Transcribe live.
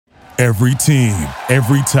Every team,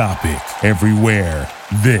 every topic, everywhere.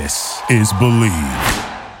 This is Believe.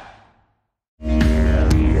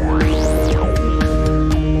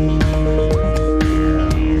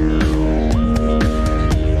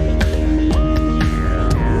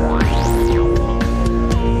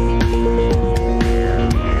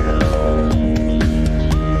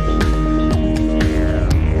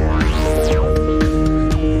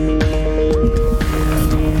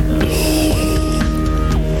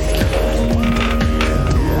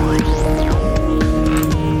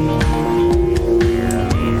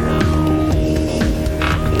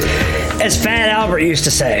 As Fat Albert used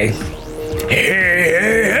to say,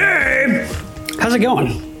 hey. How's it going?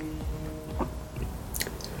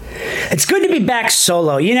 It's good to be back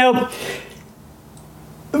solo. You know,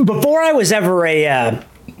 before I was ever a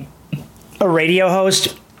radio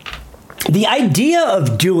host, the idea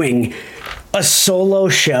of doing a solo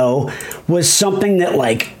show was something that,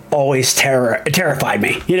 like, always terrified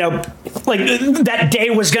me. You know, like, that day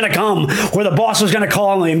was going to come where the boss was going to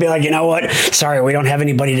call me and be like, you know what? Sorry, we don't have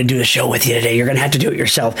anybody to do the show with you today. You're going to have to do it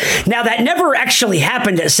yourself. Now, that never actually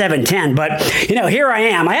happened at 710, but, you know, here I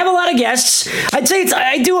am. I have a lot of guests. I'd say it's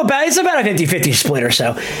about a 50-50 split or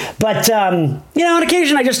so. But, you know, on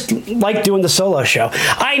occasion, I just like doing the solo show.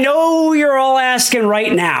 I know you're all asking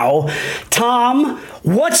right now, Tom,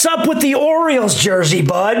 what's up with the Orioles jersey,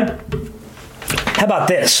 bud? How about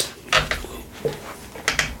this?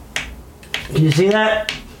 Can you see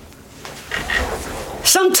that?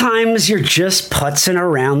 Sometimes you're just putzing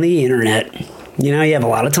around the internet. You know, you have a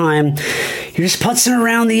lot of time. You're just putzing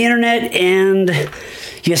around the internet and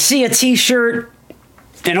you see a t-shirt,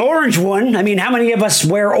 an orange one. I mean, how many of us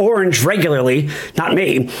wear orange regularly? Not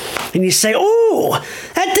me. And you say, "Ooh,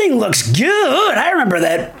 that thing looks good. I remember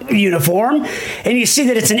that uniform." And you see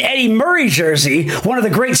that it's an Eddie Murray jersey, one of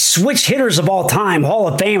the great switch hitters of all time, Hall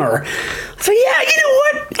of Famer. So yeah, you know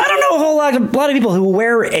what? I don't know a lot of people who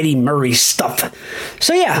wear Eddie Murray stuff.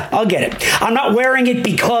 So yeah, I'll get it. I'm not wearing it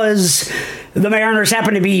because the Mariners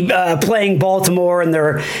happen to be playing Baltimore and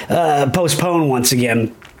they're postponed once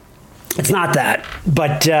again. It's not that,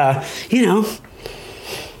 but you know,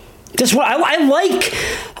 just what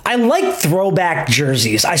I like throwback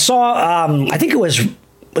jerseys. I saw, I think it was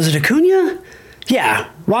it Acuna? Yeah,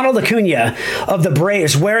 Ronald Acuna of the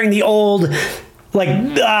Braves wearing the old, like,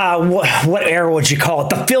 what era would you call it?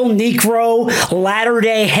 The Phil Niekro,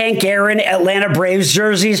 latter-day Hank Aaron Atlanta Braves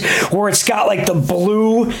jerseys, where it's got, like, the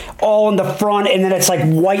blue all in the front, and then it's, like,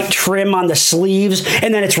 white trim on the sleeves,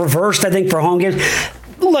 and then it's reversed, I think, for home games.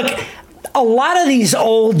 Look, a lot of these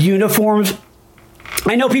old uniforms,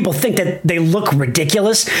 I know people think that they look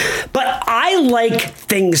ridiculous, but I like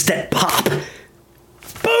things that pop.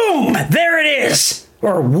 Boom! There it is!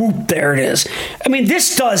 Or whoop, there it is. I mean,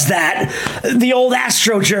 this does that. The old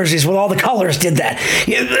Astro jerseys with all the colors did that.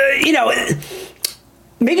 You know,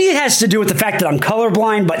 maybe it has to do with the fact that I'm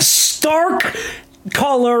colorblind, but stark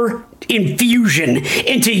color infusion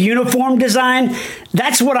into uniform design,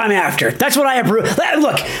 that's what I'm after. That's what I approve.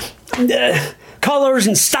 Look, colors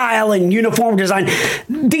and style and uniform design,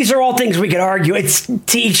 these are all things we could argue. It's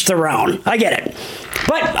to each their own. I get it.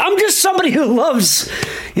 But I'm just somebody who loves,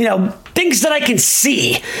 you know, things that I can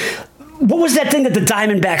see. What was that thing that the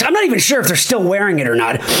Diamondbacks, I'm not even sure if they're still wearing it or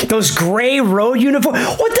not. Those gray road uniforms.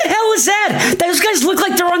 What the hell is that? Those guys look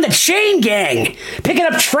like they're on the chain gang, picking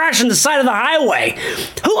up trash on the side of the highway.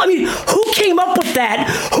 Who came up with that?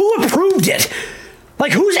 Who approved it?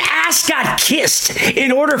 Like, whose ass got kissed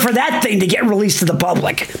in order for that thing to get released to the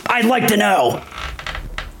public? I'd like to know.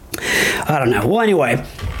 I don't know. Well, anyway.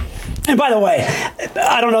 And by the way,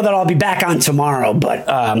 I don't know that I'll be back on tomorrow, but,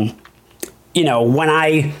 you know, when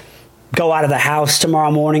I go out of the house tomorrow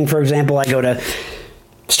morning, for example, I go to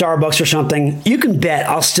Starbucks or something, you can bet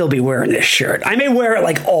I'll still be wearing this shirt. I may wear it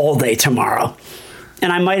like all day tomorrow.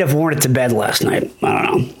 And I might have worn it to bed last night. I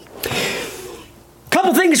don't know.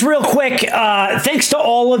 Couple things real quick. Thanks to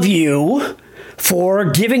all of you for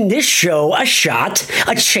giving this show a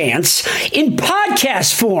chance in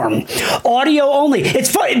podcast form, audio only. It's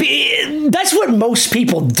funny. That's what most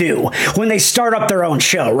people do when they start up their own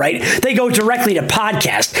show, right? They go directly to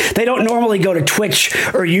podcast. They don't normally go to Twitch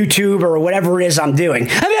or YouTube or whatever it is I'm doing.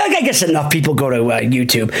 I mean, I guess enough people go to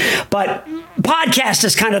YouTube, but podcast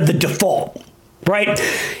is kind of the default. Right?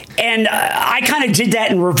 And I kind of did that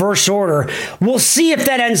in reverse order. We'll see if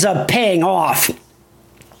that ends up paying off.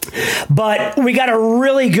 But we got a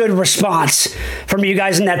really good response from you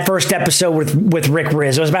guys in that first episode with Rick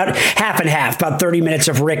Riz. It was about half and half, about 30 minutes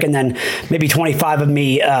of Rick and then maybe 25 of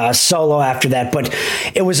me solo after that. But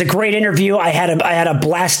it was a great interview. I had a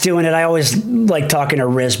blast doing it. I always like talking to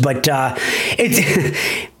Riz, but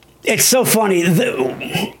It's so funny.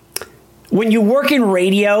 When you work in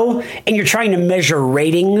radio and you're trying to measure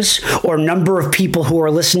ratings or number of people who are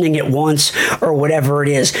listening at once or whatever it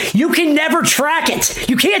is, you can never track it.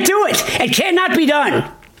 You can't do it. It cannot be done.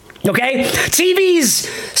 Okay? TV's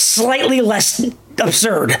slightly less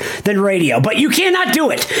absurd than radio, but you cannot do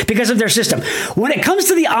it because of their system. When it comes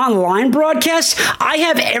to the online broadcast, I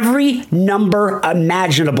have every number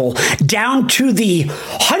imaginable down to the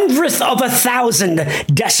 100th of 1,000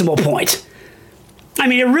 decimal point. I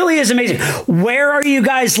mean, it really is amazing. Where are you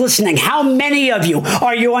guys listening? How many of you?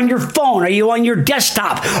 Are you on your phone? Are you on your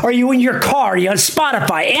desktop? Are you in your car? Are you on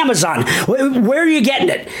Spotify, Amazon? Where are you getting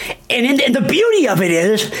it? And the beauty of it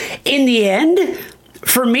is, in the end,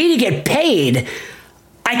 for me to get paid,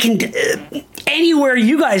 I can, anywhere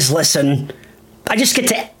you guys listen, I just get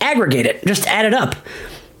to aggregate it, just add it up.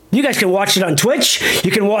 You guys can watch it on Twitch.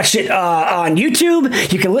 You can watch it on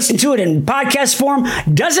YouTube. You can listen to it in podcast form.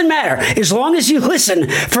 Doesn't matter. As long as you listen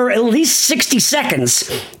for at least 60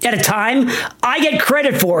 seconds at a time, I get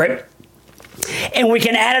credit for it. And we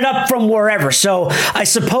can add it up from wherever. So I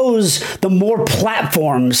suppose the more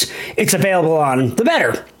platforms it's available on, the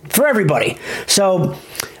better for everybody. So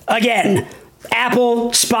again, Apple,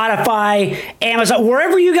 Spotify, Amazon,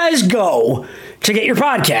 wherever you guys go to get your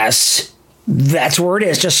podcasts, that's where it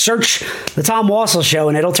is. Just search The Tom Wassel Show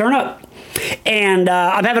and it'll turn up. And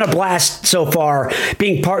I'm having a blast so far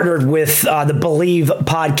being partnered with the Believe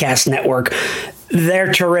Podcast Network.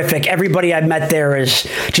 They're terrific. Everybody I've met there is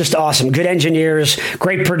just awesome. Good engineers,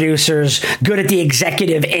 great producers, good at the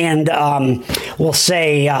executive and we'll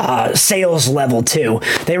say sales level too.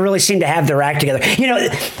 They really seem to have their act together. You know,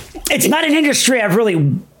 it's not an industry I've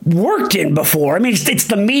really worked in before. I mean, it's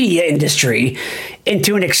the media industry, and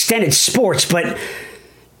to an extent it's sports, but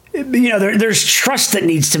you know, there's trust that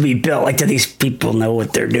needs to be built. Like, do these people know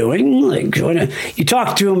what they're doing? Like, when you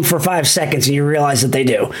talk to them for 5 seconds and you realize that they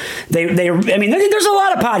do. I mean, there's a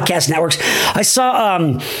lot of podcast networks. I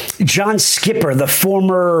saw John Skipper, the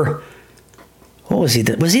former, what was he?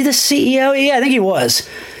 Was he the CEO? Yeah, I think he was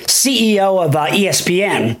CEO of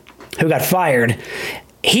ESPN, who got fired.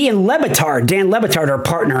 He and Dan Le Batard are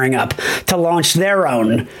partnering up to launch their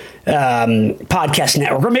own podcast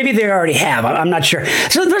network, or maybe they already have. I'm not sure.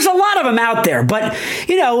 So there's a lot of them out there, but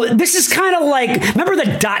you know, this is kind of like, remember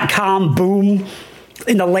the .com boom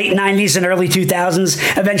in the late 90s and early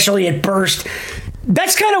 2000s? Eventually it burst.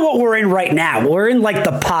 That's kind of what we're in right now. We're in like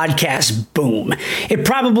the podcast boom. It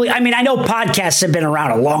probably, I mean, I know podcasts have been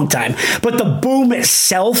around a long time, but the boom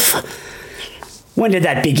itself, when did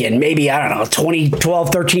that begin? Maybe, I don't know, 2012,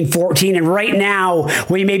 13, 14. And right now,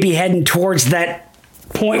 we may be heading towards that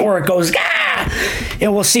point where it goes,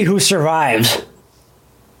 and we'll see who survives.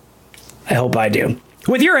 I hope I do.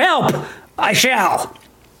 With your help, I shall.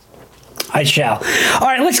 All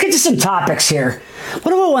right, let's get to some topics here.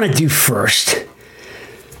 What do I want to do first?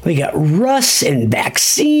 We got Russ and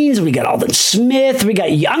vaccines. We got Aldon Smith. I'm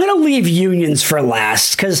going to leave unions for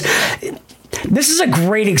last because this is a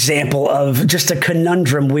great example of just a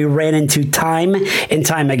conundrum we ran into time and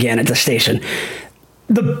time again at the station.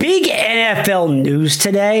 The big NFL news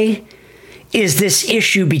today is this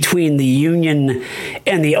issue between the union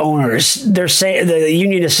and the owners. They're saying, the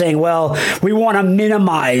union is saying, well, we want to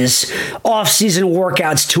minimize off-season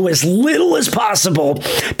workouts to as little as possible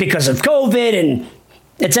because of COVID and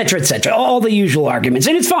et cetera, all the usual arguments.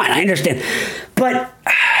 And it's fine, I understand. But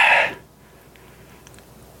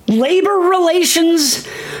labor relations,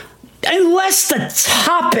 unless the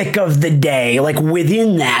topic of the day, like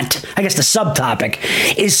within that, I guess the subtopic,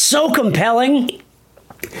 is so compelling,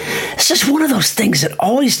 it's just one of those things that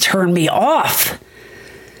always turn me off.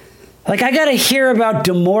 Like, I got to hear about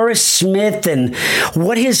DeMaurice Smith and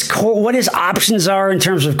what his options are in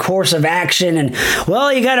terms of course of action. And,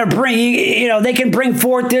 well, you got to they can bring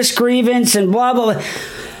forth this grievance and blah, blah, blah.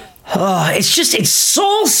 Oh, it's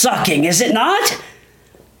soul-sucking, is it not?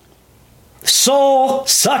 Soul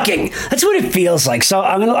sucking. That's what it feels like. So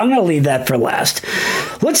I'm gonna leave that for last.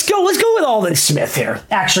 Let's go with Aldon Smith here,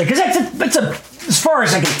 actually, because that's as far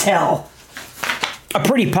as I can tell, a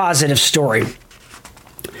pretty positive story.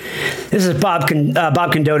 This is Bob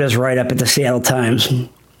Condotta's write-up at the Seattle Times.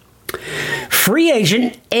 Free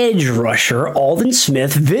agent edge rusher Aldon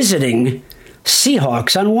Smith visiting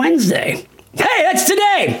Seahawks on Wednesday. Hey, that's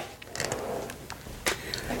today.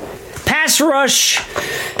 Pass rush.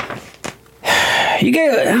 You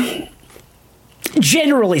get,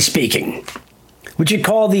 generally speaking, would you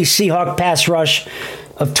call the Seahawk pass rush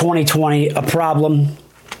of 2020 a problem?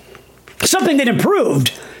 Something that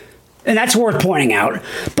improved, and that's worth pointing out.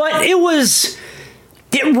 But it was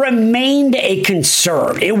it remained a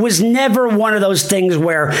concern. It was never one of those things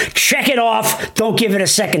where check it off, don't give it a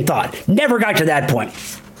second thought. Never got to that point.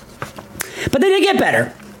 But they did get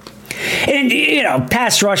better. And,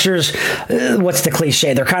 pass rushers, what's the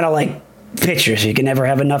cliche? They're kind of like pitchers. You can never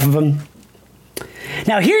have enough of them.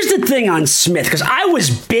 Now, here's the thing on Smith, because I was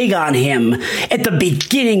big on him at the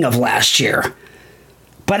beginning of last year.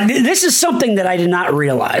 But this is something that I did not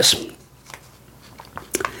realize.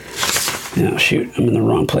 Oh, shoot, I'm in the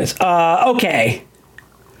wrong place. Okay.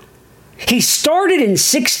 He started in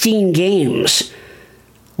 16 games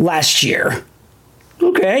last year.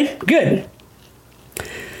 Okay, good.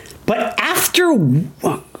 But after,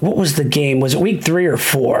 what was the game? Was it week 3 or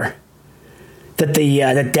 4 that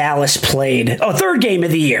that Dallas played? Oh, third game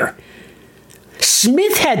of the year.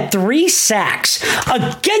 Smith had 3 sacks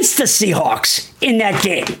against the Seahawks in that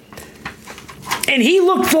game. And he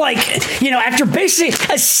looked like, after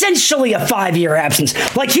essentially a 5-year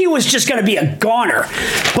absence, like he was just going to be a goner.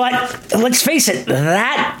 But let's face it,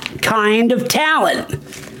 that kind of talent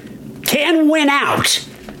can win out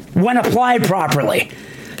when applied properly.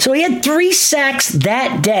 So he had 3 sacks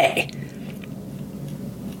that day.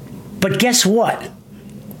 But guess what?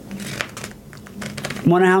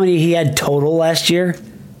 Want to know how many he had total last year?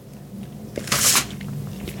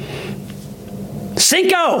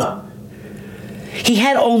 5. He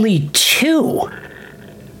had only 2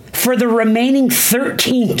 for the remaining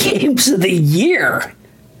 13 games of the year.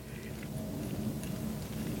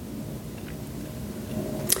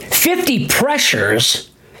 50 pressures.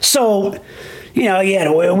 So,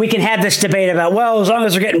 we can have this debate about, well, as long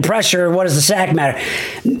as they're getting pressure, what does the sack matter?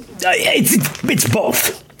 It's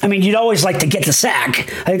both. I mean, you'd always like to get the sack.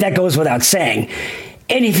 I think that goes without saying.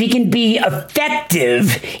 And if he can be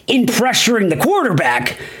effective in pressuring the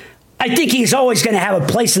quarterback, I think he's always going to have a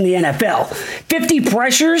place in the NFL. 50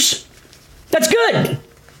 pressures, that's good.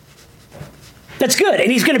 That's good.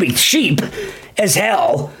 And he's going to be cheap as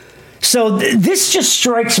hell. So this just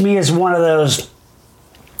strikes me as one of those,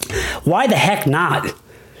 why the heck not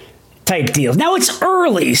type deals. Now it's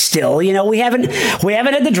early still. We haven't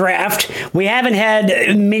had the draft. We haven't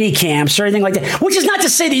had mini camps or anything like that, which is not to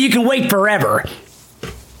say that you can wait forever.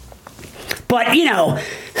 But,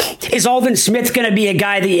 is Aldon Smith going to be a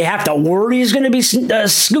guy that you have to worry is going to be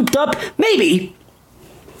scooped up? Maybe.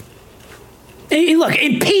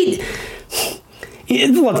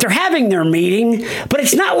 Look, they're having their meeting, but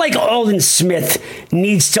it's not like Aldon Smith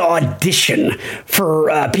needs to audition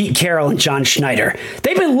for Pete Carroll and John Schneider.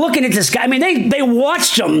 They've been looking at this guy. I mean, they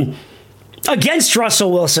watched him against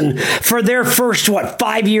Russell Wilson for their first,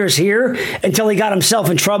 5 years here until he got himself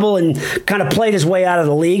in trouble and kind of played his way out of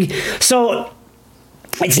the league. So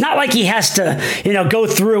it's not like he has to, go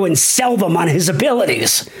through and sell them on his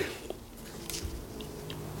abilities.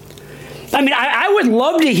 I mean, I would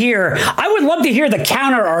love to hear the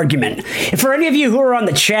counter argument. For any of you who are on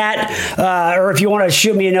the chat, or if you want to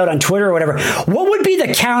shoot me a note on Twitter or whatever, what would be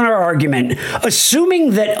the counter argument,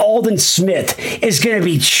 assuming that Aldon Smith is going to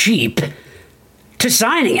be cheap, to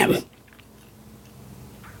signing him?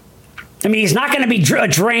 I mean, he's not going to be a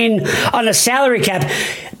drain on the salary cap.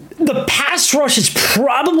 The pass rush is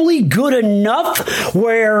probably good enough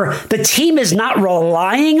where the team is not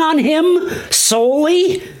relying on him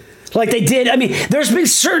solely like they did. I mean, there's been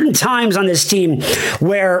certain times on this team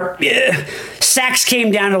where sacks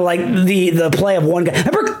came down to like the play of one guy.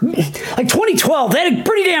 Remember, like 2012, they had a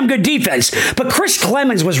pretty damn good defense, but Chris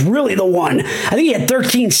Clemens was really the one. I think he had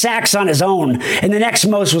 13 sacks on his own, and the next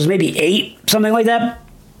most was maybe 8, something like that.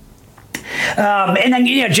 And then,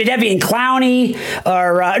 Jadeveon Clowney,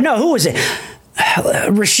 or no, who was it?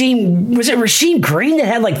 Rasheem Green that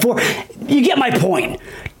had like 4? You get my point.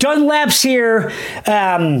 Dunlap's here.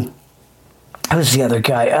 Who's the other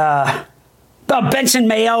guy? Benson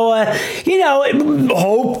Mayowa.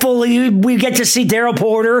 Hopefully we get to see Daryl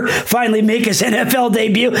Porter finally make his NFL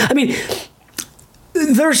debut. I mean,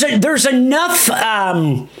 there's enough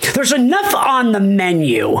on the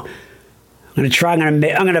menu. I'm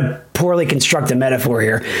going to poorly construct a metaphor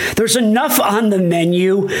here. There's enough on the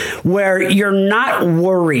menu where you're not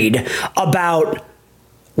worried about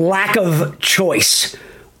lack of choice.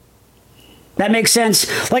 That makes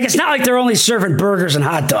sense? Like, it's not like they're only serving burgers and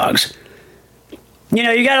hot dogs.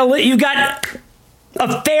 You got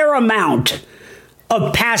a fair amount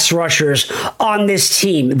of pass rushers on this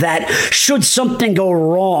team that should something go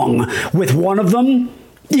wrong with one of them,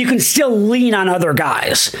 you can still lean on other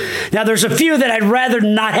guys. Now, there's a few that I'd rather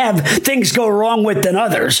not have things go wrong with than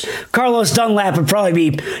others. Carlos Dunlap would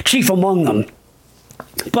probably be chief among them.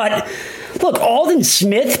 But look, Aldon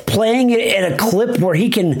Smith playing at a clip where he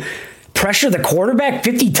can pressure the quarterback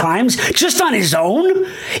 50 times just on his own?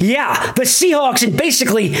 Yeah, the Seahawks and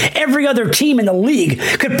basically every other team in the league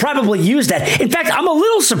could probably use that. In fact, I'm a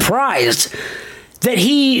little surprised that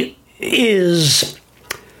he is,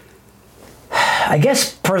 I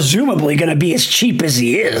guess, presumably going to be as cheap as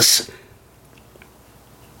he is.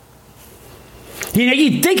 You know,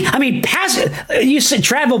 you think, I mean, you said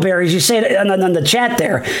travel berries, you say it on the chat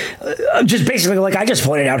there, just basically like I just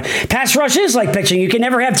pointed out, pass rush is like pitching. You can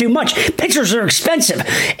never have too much. Pitchers are expensive,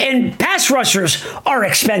 and pass rushers are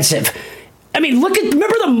expensive. I mean,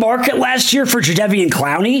 remember the market last year for Jadeveon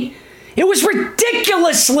Clowney? It was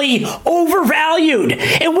ridiculously overvalued,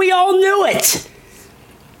 and we all knew it.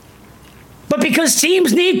 But because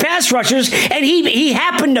teams need pass rushers, and he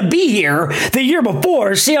happened to be here the year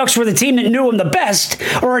before, Seahawks were the team that knew him the best,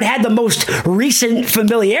 or had the most recent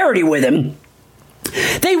familiarity with him.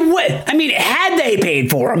 They would, I mean, had they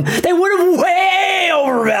paid for him, they would have way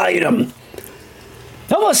overvalued him.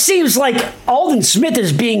 It almost seems like Aldon Smith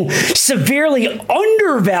is being severely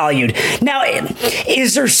undervalued. Now,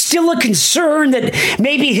 is there still a concern that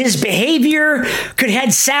maybe his behavior could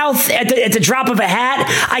head south at the drop of a hat?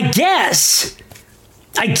 I guess.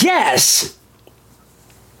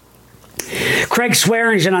 Craig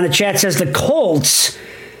Swearingen on the chat says the Colts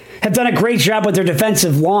have done a great job with their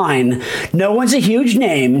defensive line. No one's a huge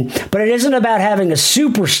name, but it isn't about having a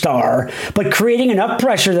superstar, but creating enough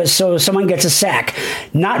pressure so someone gets a sack.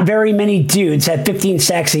 Not very many dudes have 15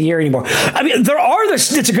 sacks a year anymore. I mean,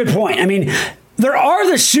 that's a good point. I mean, there are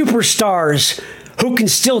the superstars who can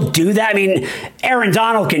still do that. I mean, Aaron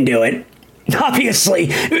Donald can do it.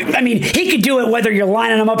 Obviously, I mean, he could do it whether you're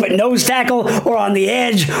lining him up at nose tackle or on the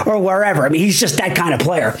edge or wherever. I mean, he's just that kind of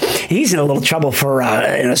player. He's in a little trouble for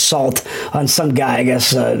an assault on some guy, I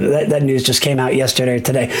guess. That news just came out yesterday or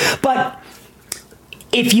today. But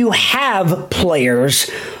if you have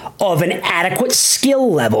players of an adequate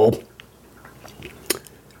skill level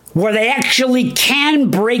where they actually can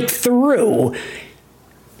break through,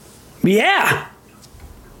 yeah,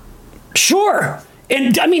 sure.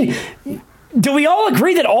 And, I mean, do we all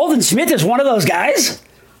agree that Aldon Smith is one of those guys?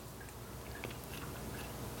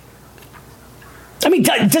 I mean,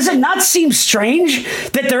 does it not seem strange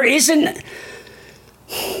that there isn't...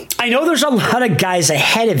 I know there's a lot of guys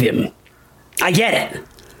ahead of him. I get it.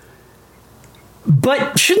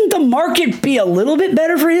 But shouldn't the market be a little bit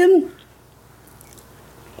better for him?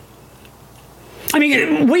 I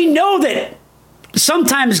mean, we know that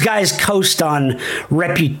sometimes guys coast on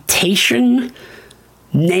reputation,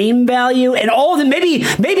 name value, and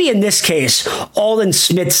maybe in this case, Aldon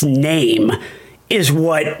Smith's name is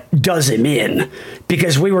what does him in,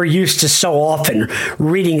 because we were used to so often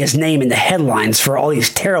reading his name in the headlines for all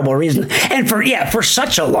these terrible reasons, and for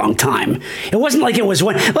such a long time. It wasn't like it was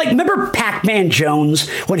remember Pac-Man Jones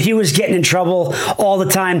when he was getting in trouble all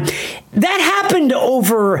the time? That happened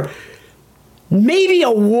over maybe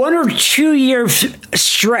a 1 or 2 year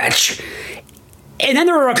stretch. And then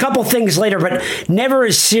there were a couple things later, but never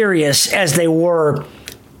as serious as they were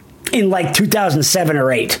in 2007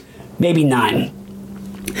 or 8, maybe 9.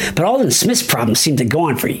 But Aldon Smith's problems seemed to go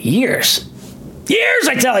on for years. Years,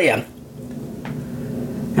 I tell you.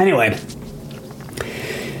 Anyway,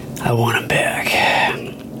 I want him back.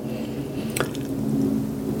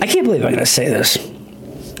 I can't believe I'm going to say this.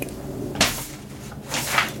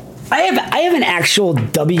 I have an actual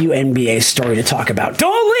WNBA story to talk about.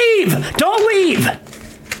 Don't leave.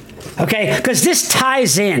 Okay, because this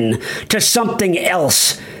ties in to something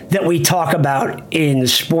else that we talk about in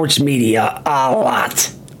sports media a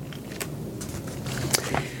lot.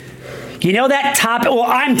 You know that topic? Well,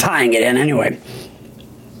 I'm tying it in anyway.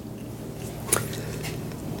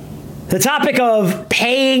 The topic of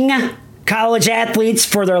paying college athletes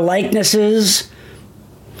for their likenesses.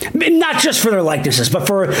 Not just for their likenesses, but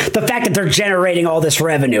for the fact that they're generating all this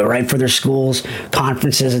revenue, right, for their schools,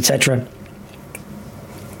 conferences, etc.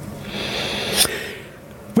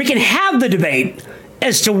 We can have the debate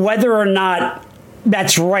as to whether or not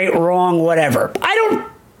that's right, wrong, whatever. I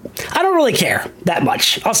don't really care that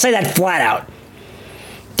much. I'll say that flat out.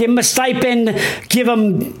 Give them a stipend, give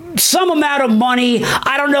them some amount of money.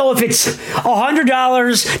 I don't know if it's $100,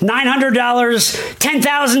 $900,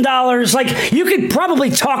 $10,000. You could probably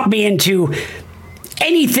talk me into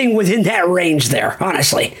anything within that range there,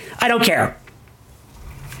 honestly. I don't care.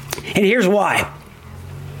 And here's why.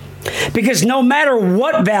 Because no matter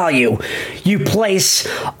what value you place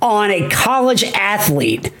on a college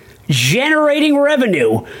athlete generating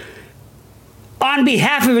revenue on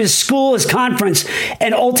behalf of his school, his conference,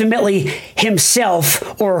 and ultimately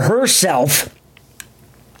himself or herself,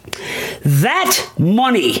 that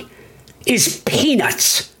money is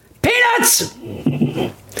peanuts Peanuts!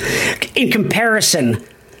 In comparison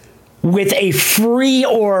with a free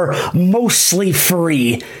or mostly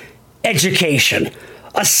free education,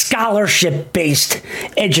 a scholarship-based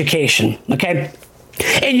education, okay?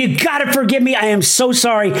 And you gotta forgive me, I am so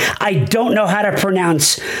sorry, I don't know how to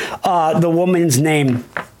pronounce the woman's name.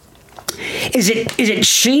 Is it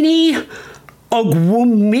Shini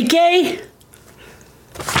Ogwumike?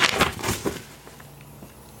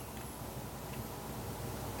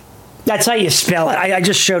 That's how you spell it. I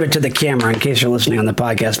just showed it to the camera in case you're listening on the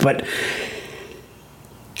podcast, but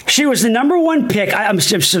she was the number one pick. I'm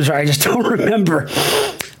so sorry, I just don't remember.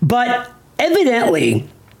 But evidently,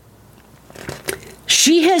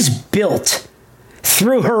 she has built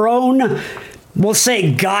through her own, we'll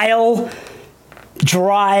say, guile,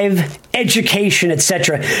 drive, education,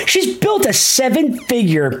 etc. She's built a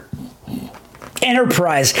 7-figure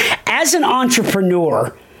enterprise as an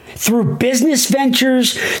entrepreneur through business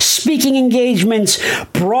ventures, speaking engagements,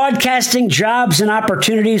 broadcasting jobs and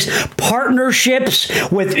opportunities, partnerships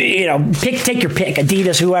with, take your pick,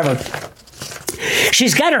 Adidas, whoever.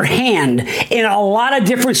 She's got her hand in a lot of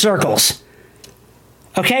different circles.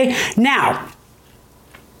 Okay? Now,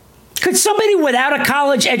 could somebody without a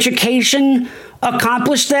college education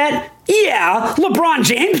accomplish that? Yeah, LeBron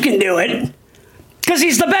James can do it because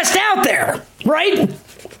he's the best out there, right?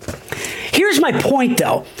 Here's my point,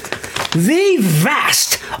 though. The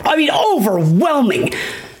overwhelming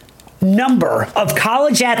number of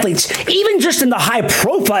college athletes, even just in the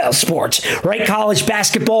high-profile sports, right? College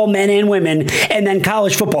basketball, men and women, and then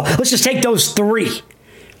college football. Let's just take those three.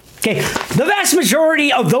 Okay, the vast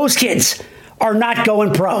majority of those kids are not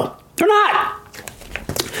going pro. They're not.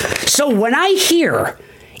 So when I hear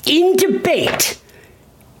in debate,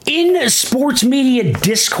 in sports media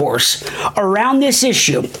discourse around this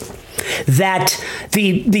issue, that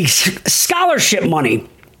the scholarship money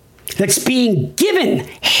that's being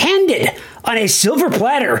handed on a silver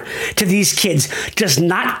platter to these kids does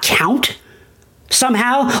not count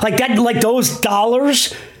somehow, like those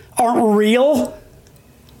dollars aren't real,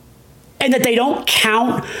 and that they don't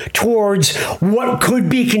count towards what could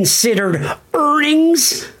be considered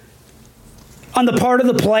earnings on the part of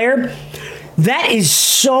the player. That is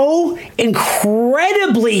so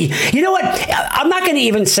incredibly, you know what? I'm not going to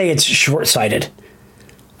even say it's short-sighted.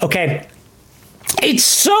 Okay? It's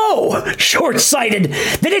so short-sighted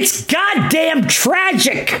that it's goddamn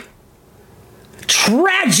tragic.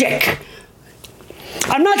 Tragic.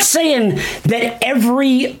 I'm not saying that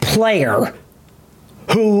every player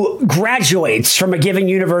who graduates from a given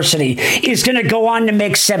university is going to go on to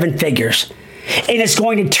make 7 figures. And it's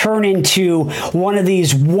going to turn into one of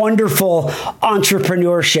these wonderful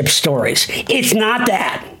entrepreneurship stories. It's not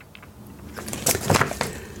that.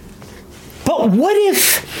 But what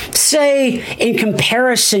if, say, in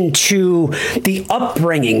comparison to the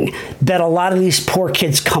upbringing that a lot of these poor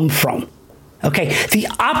kids come from, okay, the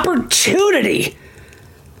opportunity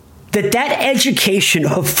that education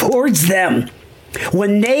affords them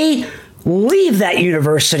when they leave that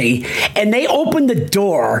university and they open the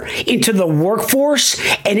door into the workforce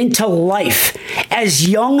and into life as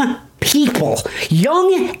young people,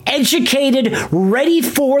 young, educated, ready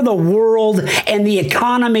for the world and the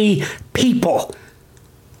economy people.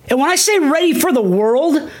 And when I say ready for the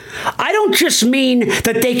world, I don't just mean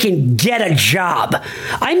that they can get a job.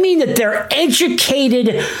 I mean that they're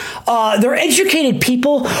educated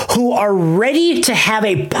people who are ready to have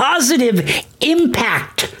a positive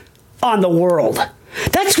impact on the world.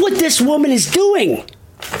 That's what this woman is doing.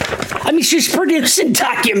 I mean, she's producing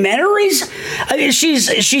documentaries. I mean,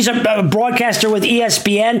 she's a broadcaster with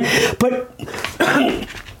ESPN. But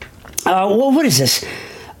what is this?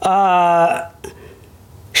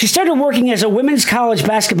 She started working as a women's college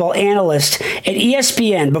basketball analyst at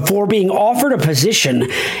ESPN before being offered a position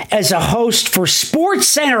as a host for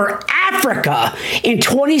SportsCenter Africa in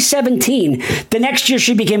 2017. The next year,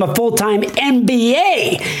 she became a full-time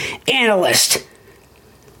NBA analyst.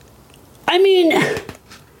 I mean,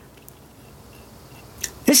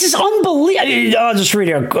 this is unbelievable. I'll just read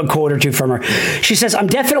a quote or two from her. She says, "I'm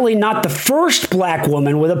definitely not the first black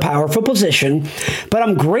woman with a powerful position, but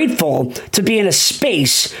I'm grateful to be in a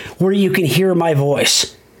space where you can hear my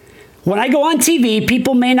voice. When I go on TV,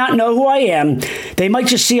 people may not know who I am. They might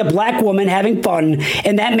just see a black woman having fun,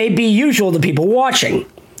 and that may be usual to people watching.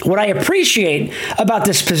 What I appreciate about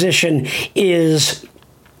this position is...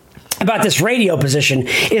 about this radio position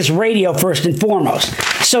is radio first and foremost."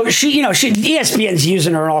 So ESPN's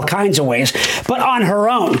using her in all kinds of ways, but on her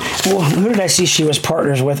own. Well, who did I see she was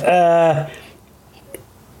partners with?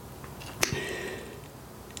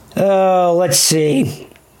 Let's see.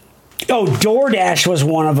 Oh, DoorDash was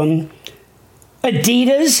one of them.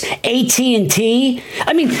 Adidas, AT&T.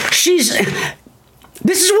 I mean, this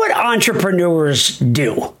is what entrepreneurs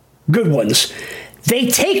do. Good ones. They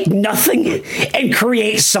take nothing and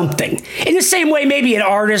create something. In the same way, maybe an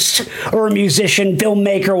artist or a musician,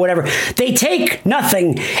 filmmaker, whatever. They take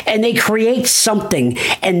nothing and they create something.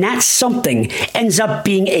 And that something ends up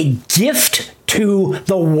being a gift to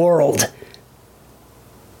the world.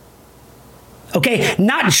 Okay,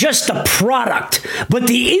 not just the product, but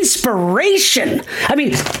the inspiration. I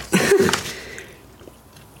mean, the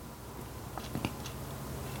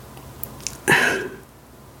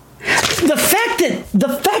fact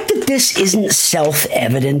that this isn't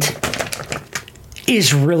self-evident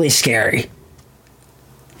is really scary.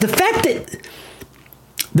 The fact that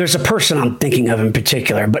there's a person I'm thinking of in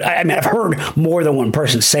particular, but I mean, I've heard more than one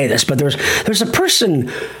person say this, but there's a person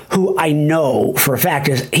who I know for a fact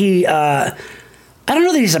is I don't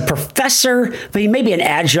know that he's a professor, but he may be an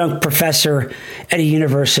adjunct professor at a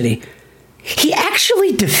university. He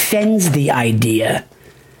actually defends the idea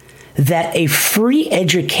that a free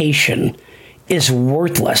education is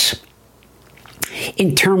worthless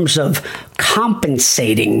in terms of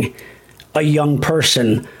compensating a young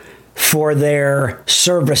person for their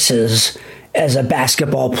services as a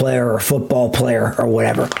basketball player or football player or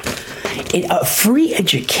whatever. A free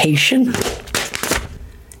education,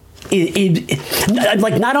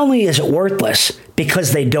 like, not only is it worthless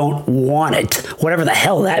because they don't want it, whatever the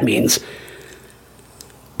hell that means,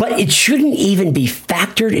 but it shouldn't even be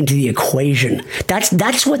factored into the equation.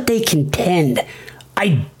 That's what they contend.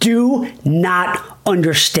 I do not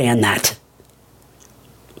understand that.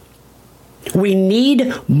 We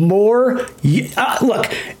need more.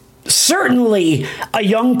 Look, certainly a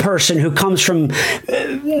young person who comes from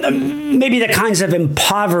maybe the kinds of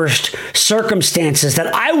impoverished circumstances that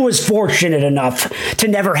I was fortunate enough to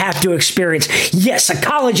never have to experience. Yes, a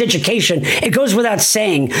college education, it goes without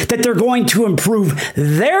saying that they're going to improve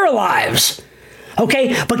their lives.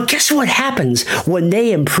 Okay, but guess what happens when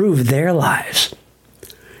they improve their lives?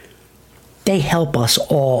 They help us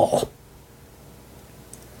all.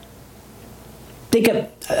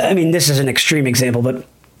 This is an extreme example, but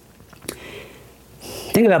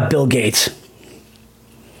think about Bill Gates.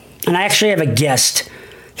 And I actually have a guest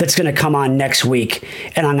that's going to come on next week,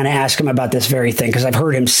 and I'm going to ask him about this very thing because I've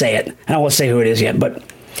heard him say it. And I won't say who it is yet, but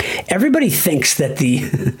everybody thinks that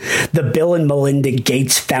the Bill and Melinda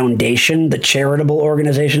Gates Foundation, the charitable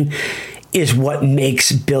organization, is what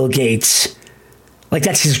makes Bill Gates, like,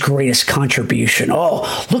 that's his greatest contribution.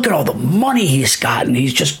 Oh, look at all the money he's gotten.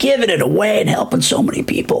 He's just giving it away and helping so many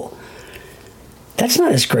people. That's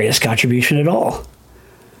not his greatest contribution at all.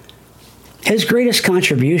 His greatest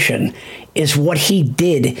contribution is what he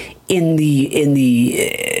did in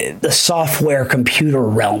the software computer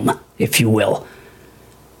realm, if you will.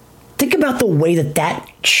 Think about the way that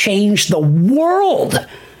changed the world.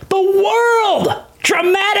 The world!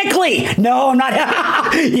 Dramatically. No, I'm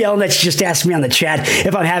not. Let's just ask me on the chat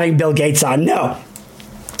if I'm having Bill Gates on. No.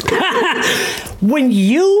 When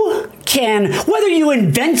you can, whether you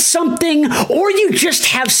invent something or you just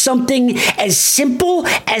have something as simple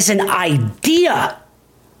as an idea.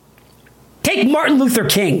 Take Martin Luther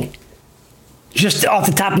King, just off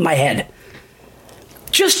the top of my head.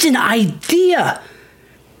 Just an idea.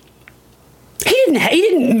 He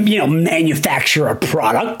didn't manufacture a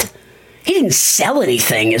product. He didn't sell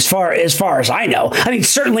anything as far as I know. I mean,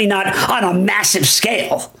 certainly not on a massive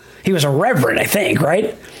scale. He was a reverend, I think,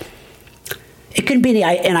 right? It could be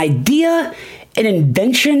an idea, an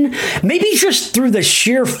invention, maybe just through the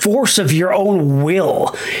sheer force of your own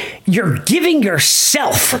will. You're giving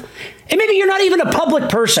yourself, and maybe you're not even a public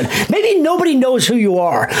person. Maybe nobody knows who you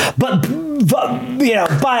are, but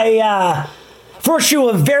by virtue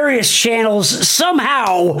of various channels,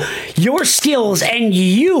 somehow your skills and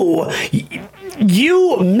you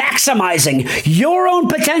maximizing your own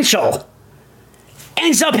potential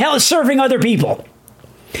ends up serving other people.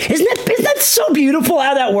 Isn't that so beautiful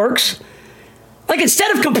how that works? Like,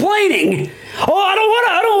 instead of complaining,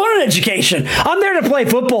 I don't want an education. I'm there to play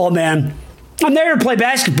football, man. I'm there to play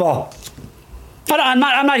basketball. I'm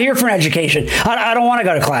not here for an education. I don't want to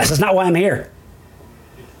go to class. That's not why I'm here.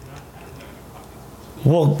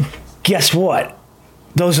 Well, guess what?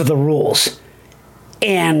 Those are the rules.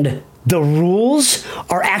 And the rules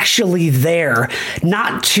are actually there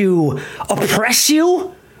not to oppress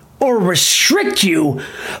you or restrict you,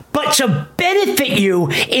 but to benefit you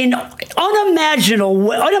in unimaginable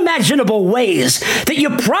ways that you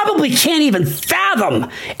probably can't even fathom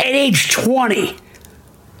at age 20.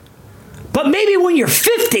 But maybe when you're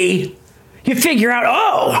 50, you figure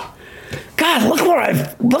out, God, God, look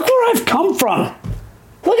where I've come from.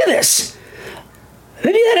 Look at this.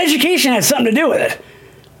 Maybe that education had something to do with it.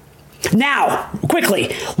 Now,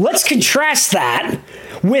 quickly, let's contrast that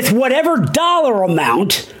with whatever dollar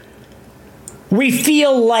amount we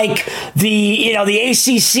feel like the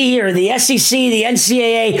ACC or the SEC, the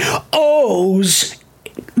NCAA owes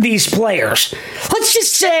these players. Let's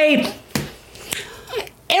just say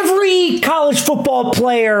every college football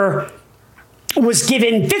player was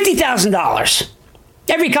given $50,000.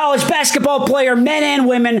 Every college basketball player, men and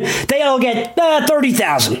women, they all get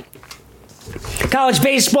 $30,000. College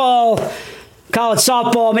baseball, college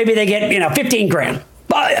softball, maybe they get 15 grand.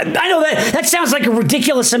 I know that sounds like a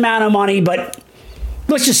ridiculous amount of money, but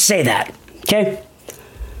let's just say that, okay?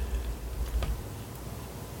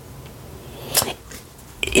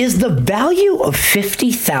 Is the value of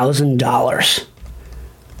 $50,000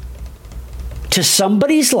 to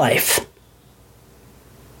somebody's life,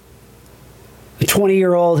 a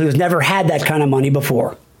 20-year-old who's never had that kind of money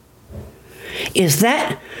before, is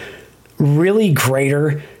that really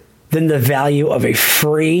greater than the value of a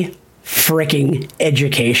free freaking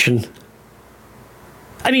education?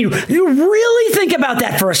 I mean, you really think about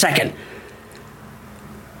that for a second.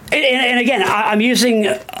 And again, I'm using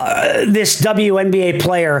this WNBA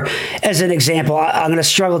player as an example. I'm going to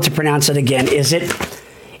struggle to pronounce it again. Is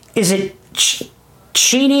it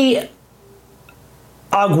Chiney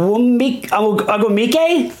Ogwumike?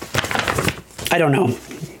 I don't know.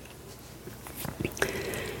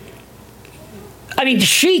 I mean,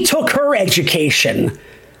 she took her education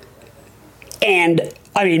and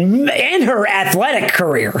her athletic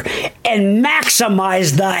career and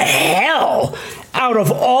maximized the hell out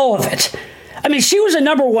of all of it. I mean, she was a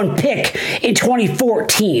number one pick in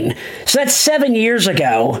 2014. So that's 7 years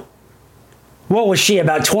ago. What was she,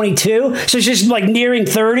 about 22? So she's like nearing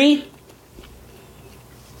 30.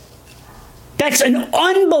 That's an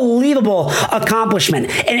unbelievable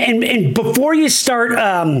accomplishment. And before you start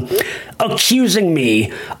accusing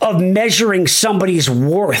me of measuring somebody's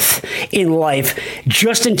worth in life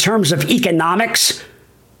just in terms of economics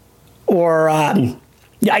or I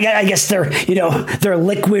guess their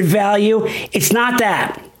liquid value, it's not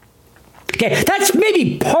that. Okay, that's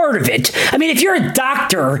maybe part of it. I mean, if you're a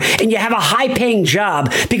doctor and you have a high-paying job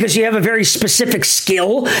because you have a very specific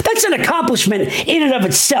skill, that's an accomplishment in and of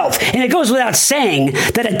itself. And it goes without saying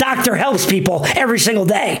that a doctor helps people every single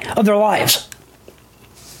day of their lives.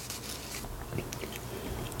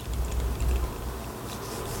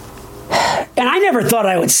 And I never thought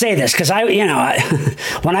I would say this because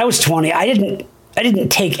when I was 20, I didn't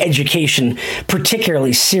take education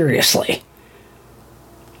particularly seriously.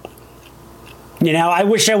 I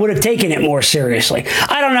wish I would have taken it more seriously.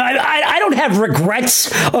 I don't know. I don't have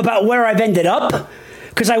regrets about where I've ended up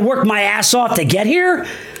because I worked my ass off to get here.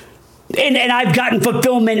 And I've gotten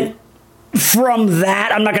fulfillment from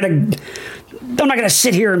that. I'm not gonna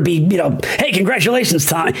sit here and be, hey, congratulations,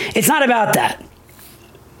 Tom. It's not about that.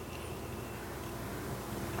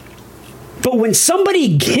 But when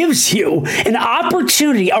somebody gives you an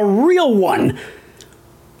opportunity, a real one,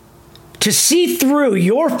 to see through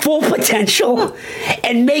your full potential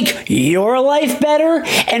and make your life better,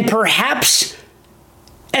 and perhaps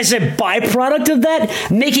as a byproduct of that,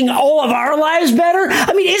 making all of our lives better.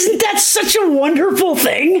 I mean, isn't that such a wonderful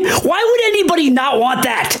thing? Why would anybody not want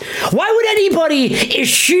that? Why would anybody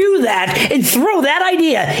eschew that and throw that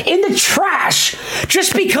idea in the trash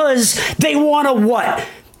just because they want to what?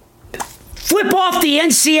 Flip off the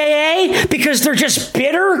NCAA because they're just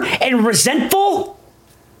bitter and resentful?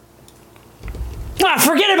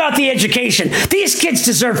 Forget about the education. These kids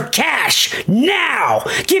deserve cash now.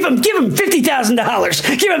 Give them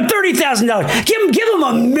 $50,000. Give them $30,000. Give them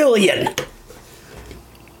 $1 million.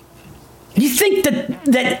 You think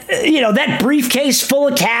that briefcase full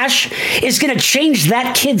of cash is going to change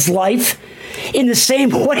that kid's life in the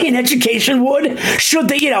same way an education would? Should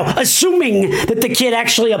they, assuming that the kid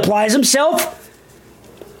actually applies himself?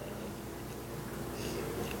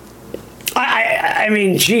 I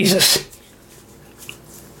mean, Jesus.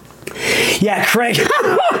 Yeah,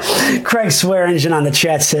 Craig Swear Engine on the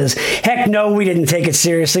chat says, heck no, we didn't take it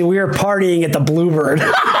seriously. We were partying at the Bluebird.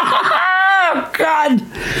 Oh, God.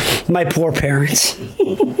 My poor parents.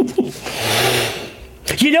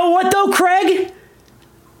 You know what, though, Craig?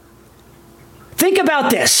 Think about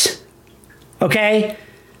this, okay?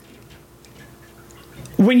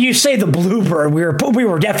 When you say the Bluebird, we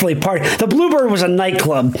were definitely partying. The Bluebird was a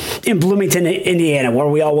nightclub in Bloomington, Indiana, where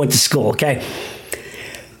we all went to school, okay?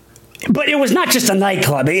 but it was not just a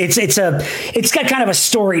nightclub. It's got kind of a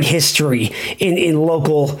storied history in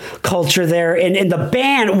local culture there. And the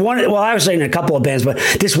band, I was in a couple of bands, but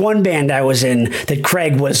this one band I was in that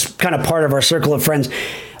Craig was kind of part of our circle of friends,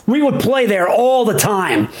 we would play there all the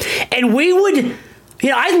time. And we would,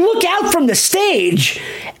 I'd look out from the stage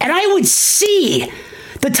and I would see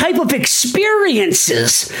the type of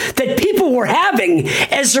experiences that people were having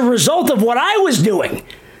as a result of what I was doing.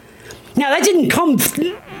 Now, that didn't come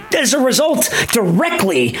as a result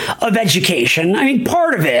directly of education. I mean,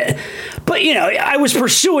 part of it. But, I was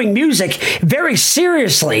pursuing music very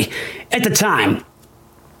seriously at the time.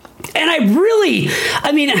 And I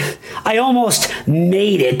almost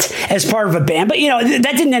made it as part of a band, but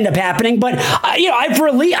that didn't end up happening. But I've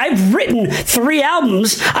written 3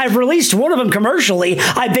 albums. I've released one of them commercially.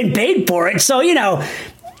 I've been paid for it. So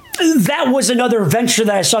that was another venture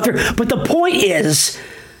that I saw through. But the point is,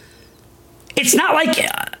 it's not like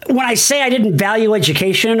when I say I didn't value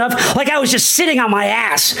education enough, like I was just sitting on my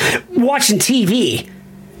ass watching TV.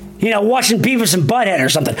 Watching Beavis and Butthead or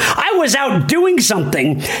something. I was out doing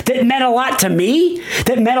something that meant a lot to me,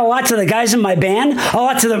 that meant a lot to the guys in my band, a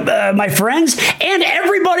lot to my friends, and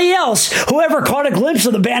everybody else who ever caught a glimpse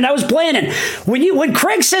of the band I was playing in. When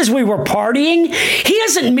Craig says we were partying, he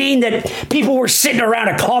doesn't mean that people were sitting around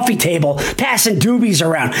a coffee table passing doobies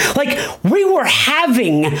around. Like, we were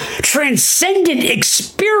having transcendent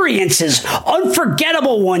experiences,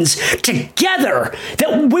 unforgettable ones, together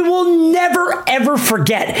that we will never, ever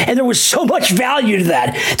forget. And there was so much value to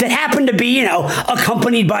that happened to be,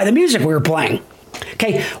 accompanied by the music we were playing.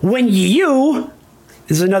 Okay, this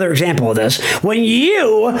is another example of this. When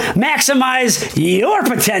you maximize your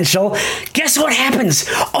potential, guess what happens?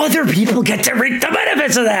 Other people get to reap the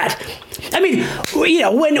benefits of that. I mean,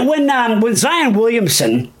 when Zion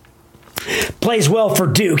Williamson plays well for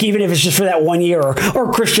Duke, even if it's just for that 1 year,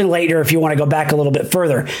 or Christian Laettner, if you want to go back a little bit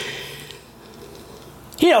further,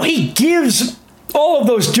 he gives all of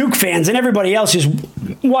those Duke fans and everybody else who's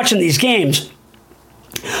watching these games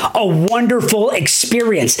a wonderful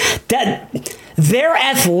experience. That their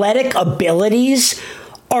athletic abilities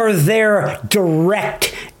are their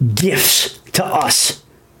direct gifts to us.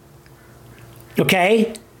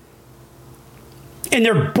 Okay? And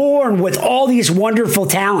they're born with all these wonderful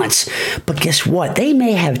talents. But guess what? They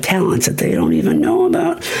may have talents that they don't even know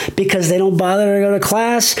about because they don't bother to go to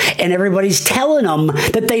class and everybody's telling them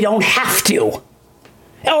that they don't have to.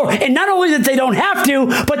 And not only that they don't have to,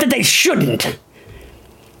 but that they shouldn't.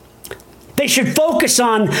 They should focus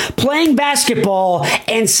on playing basketball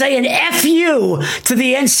and saying F you to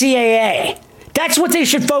the NCAA. That's what they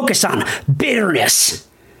should focus on. Bitterness.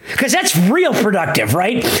 Because that's real productive,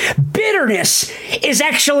 right? Bitterness is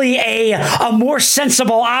actually a more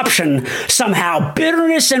sensible option somehow.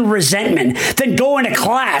 Bitterness and resentment than going to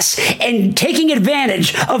class and taking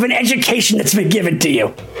advantage of an education that's been given to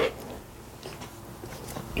you.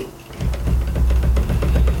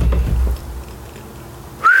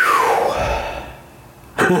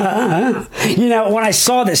 When I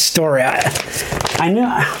saw this story, I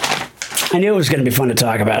knew it was going to be fun to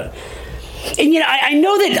talk about. And I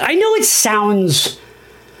know it sounds,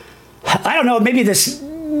 I don't know, maybe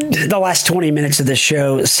the last 20 minutes of this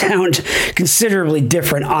show sound considerably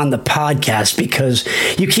different on the podcast because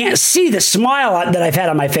you can't see the smile that I've had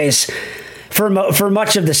on my face for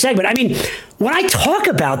much of the segment. I mean, when I talk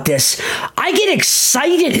about this, I get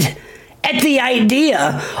excited at the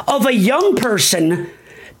idea of a young person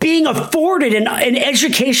being afforded an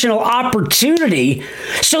educational opportunity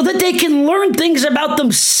so that they can learn things about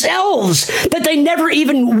themselves that they never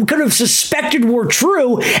even could have suspected were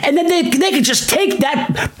true, and then they could just take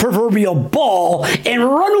that proverbial ball and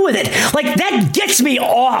run with it. Like, that gets me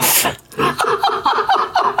off.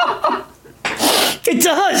 It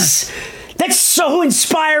does. That's so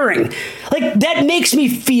inspiring. Like, that makes me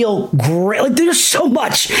feel great. Like, there's so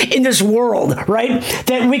much in this world, right?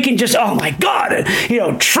 That we can just, oh my God,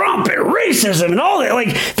 Trump and racism and all that.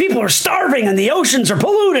 Like, people are starving and the oceans are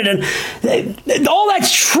polluted and all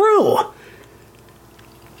that's true.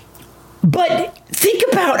 But think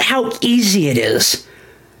about how easy it is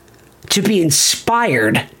to be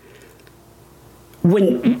inspired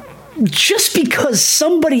when just because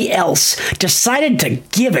somebody else decided to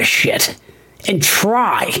give a shit and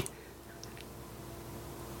try.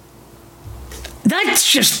 That's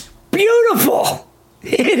just beautiful.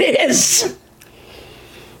 It is.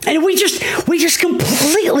 And we just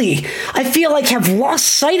completely, I feel like, have lost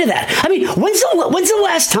sight of that. I mean, when's the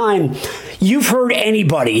last time you've heard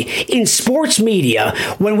anybody in sports media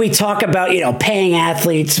when we talk about, paying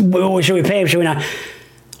athletes, should we pay them, should we not?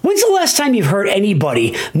 When's the last time you've heard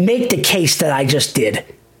anybody make the case that I just did?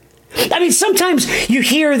 I mean, sometimes you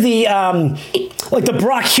hear the like the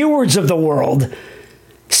Brock Hewards of the world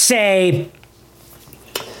say,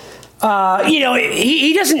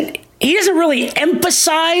 he doesn't really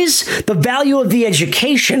emphasize the value of the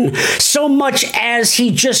education so much as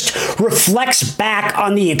he just reflects back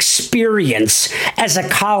on the experience as a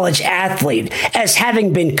college athlete as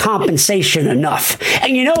having been compensation enough.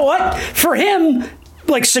 And you know what? For him,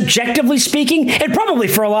 like subjectively speaking, and probably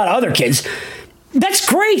for a lot of other kids, that's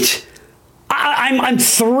great. I'm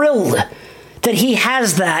thrilled that he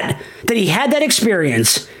has that he had that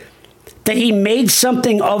experience, that he made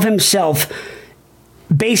something of himself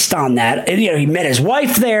based on that. And, he met his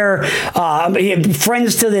wife there, he had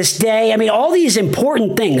friends to this day. I mean, all these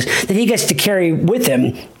important things that he gets to carry with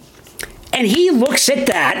him. And he looks at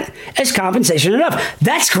that as compensation enough.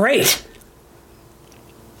 That's great.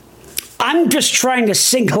 I'm just trying to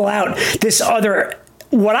single out this other,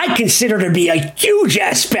 what I consider to be a huge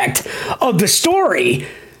aspect of the story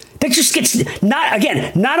that just gets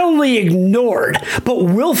not only ignored, but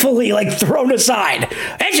willfully thrown aside.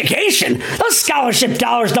 Education, those scholarship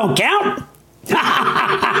dollars don't count.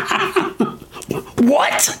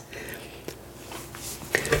 What?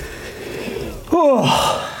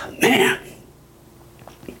 Oh, man.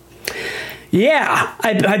 Yeah,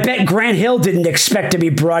 I bet Grant Hill didn't expect to be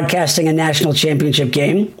broadcasting a national championship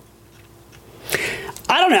game.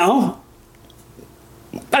 I don't know.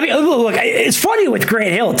 I mean, look, it's funny with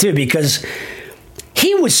Grant Hill, too, because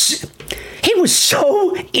he was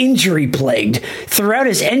so injury plagued throughout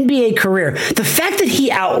his NBA career. The fact that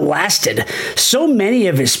he outlasted so many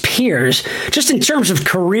of his peers, just in terms of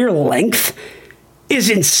career length, is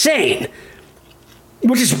insane.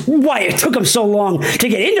 Which is why it took him so long to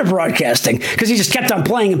get into broadcasting, because he just kept on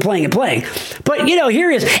playing and playing and playing. But, here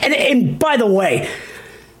he is. And by the way,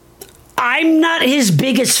 I'm not his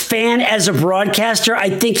biggest fan as a broadcaster. I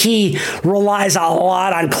think he relies a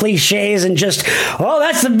lot on cliches and just,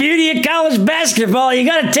 that's the beauty of college basketball. You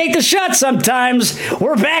got to take the shot sometimes.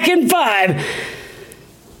 We're back in 5.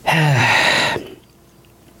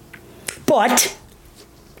 But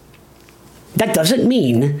that doesn't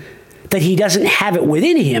mean that he doesn't have it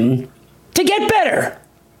within him to get better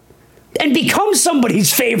and become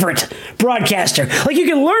somebody's favorite broadcaster. You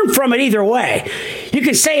can learn from it either way. You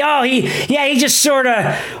can say, he just sort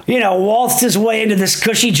of, waltzed his way into this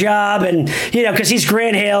cushy job and, because he's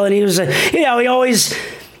Grant Hill and he was,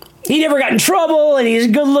 he never got in trouble and he's a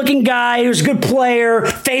good looking guy. He was a good player,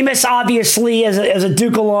 famous, obviously, as a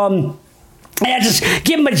Duke alum. Yeah, just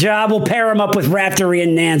give him a job. We'll pair him up with Raftery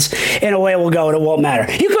and Nance, and away we'll go, and it won't matter.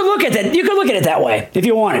 You could look at that. You could look at it that way if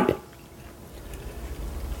you wanted.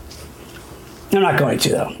 I'm not going to,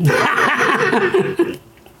 though.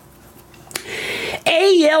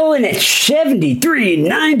 A yelling at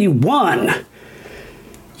 7391.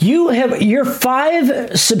 You're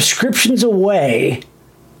 5 subscriptions away.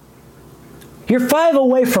 You're 5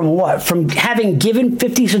 away from what? From having given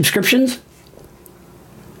 50 subscriptions?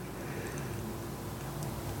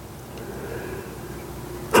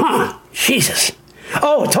 Huh, Jesus.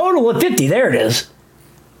 Oh, a total of 50. There it is.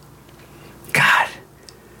 God.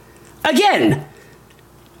 Again,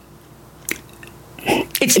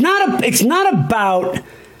 it's not about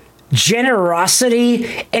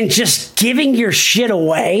generosity and just giving your shit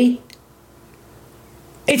away.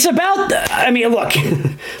 It's about, look,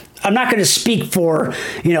 I'm not going to speak for,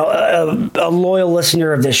 a loyal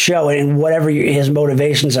listener of this show and whatever his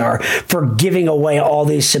motivations are for giving away all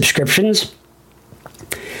these subscriptions.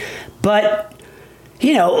 But,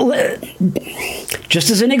 just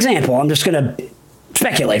as an example, I'm just going to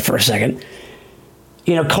speculate for a second.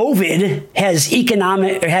 COVID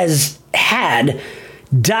has had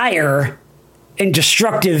dire and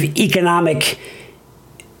destructive economic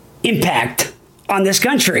impact on this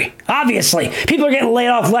country. Obviously, people are getting laid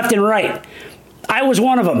off left and right. I was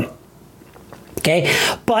one of them. Okay,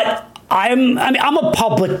 but I'm a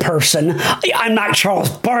public person. I'm not Charles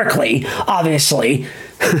Barkley, obviously.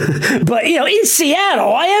 But, in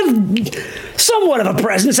Seattle, I have somewhat of a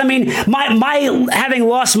presence. I mean, my having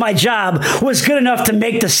lost my job was good enough to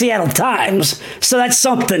make the Seattle Times. So that's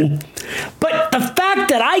something. But the fact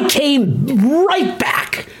that I came right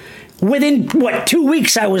back within, 2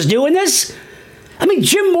 weeks I was doing this? I mean,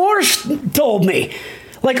 Jim Morris told me,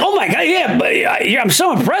 oh my God, yeah, but I'm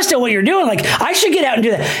so impressed at what you're doing. I should get out and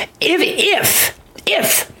do that.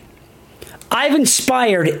 If I've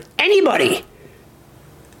inspired anybody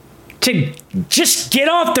to just get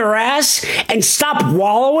off their ass and stop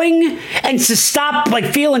wallowing and to stop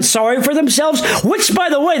feeling sorry for themselves, which, by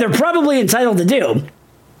the way, they're probably entitled to do.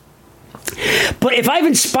 But if I've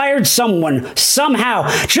inspired someone somehow,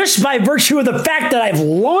 just by virtue of the fact that I've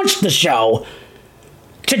launched the show,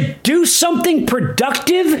 to do something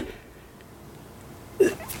productive,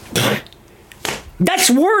 that's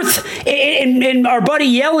worth, and our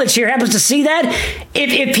buddy Yelich here happens to see that.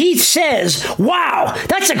 If he says, wow,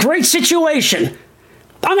 that's a great situation,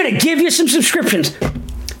 I'm going to give you some subscriptions.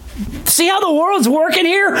 See how the world's working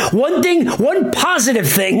here? One positive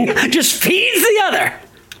thing just feeds the other.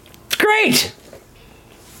 Great.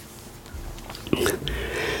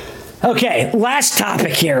 Okay, last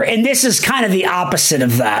topic here, and this is kind of the opposite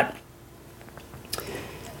of that.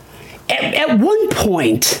 At one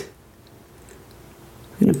point,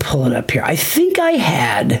 I'm going to pull it up here. I think I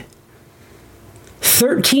had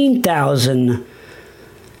 13,000,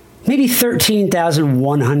 maybe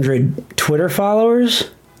 13,100 Twitter followers.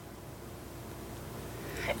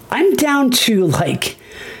 I'm down to like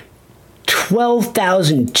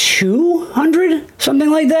 12,200, something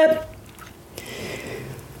like that.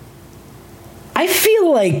 I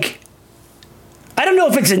feel like, I don't know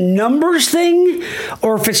if it's a numbers thing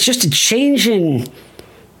or if it's just a change in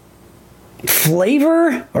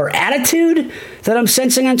flavor or attitude that I'm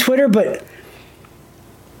sensing on Twitter, but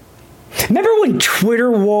remember when Twitter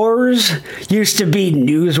wars used to be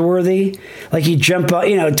newsworthy? Like you jump on,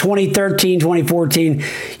 2013, 2014,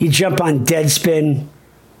 you jump on Deadspin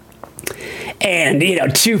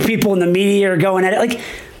and, two people in the media are going at it. Like,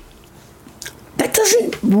 that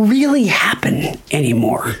doesn't really happen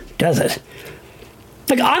anymore, does it?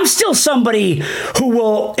 Like, I'm still somebody who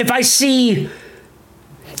will, if I see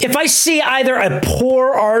either a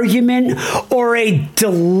poor argument or a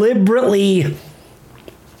deliberately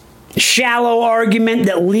shallow argument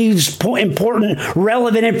that leaves important,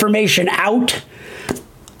 relevant information out,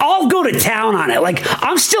 I'll go to town on it. Like,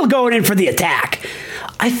 I'm still going in for the attack.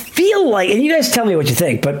 I feel like, and you guys tell me what you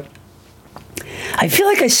think, but I feel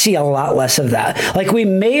like I see a lot less of that. Like, we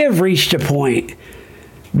may have reached a point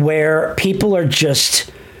where people are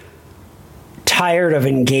just tired of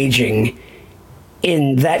engaging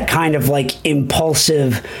in that kind of like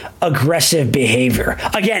impulsive, aggressive behavior.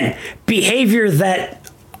 Again, behavior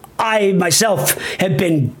that I myself have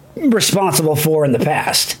been responsible for in the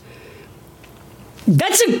past.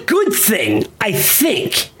 That's a good thing, I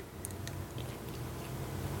think.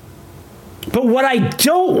 But what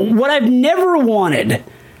I've never wanted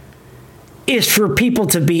is for people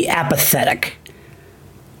to be apathetic.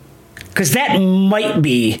 Because that might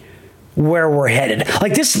be where we're headed.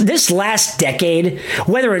 Like this last decade,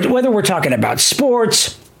 whether we're talking about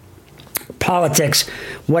sports, politics,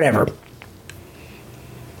 whatever,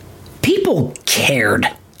 people cared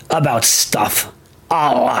about stuff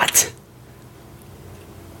a lot.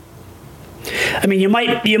 I mean, you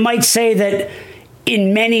might say that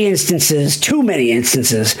in many instances, too many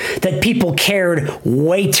instances, that people cared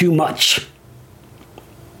way too much.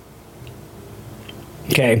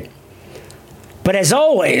 Okay. But as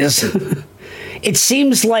always, it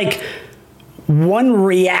seems like one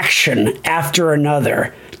reaction after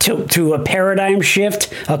another to a paradigm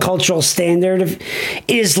shift, a cultural standard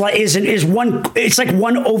is one. It's like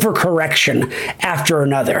one overcorrection after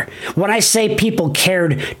another. When I say people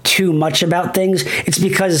cared too much about things, it's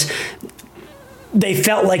because they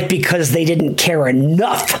felt like because they didn't care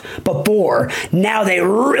enough before, now they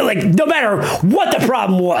really, no matter what the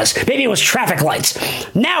problem was, maybe it was traffic lights.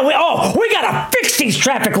 Now we gotta fix these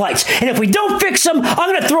traffic lights, and if we don't fix them,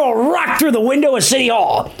 I'm gonna throw a rock through the window of City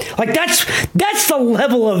Hall. Like that's the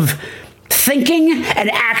level of thinking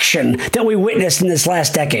and action that we witnessed in this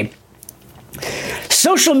last decade.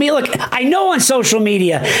 Social media, look, I know on social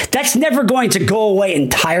media that's never going to go away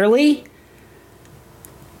entirely.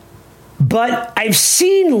 But I've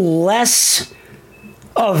seen less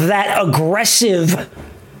of that aggressive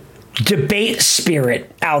debate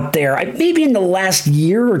spirit out there, maybe in the last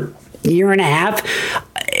year or year and a half.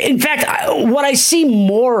 In fact, what I see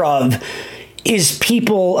more of is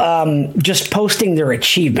people just posting their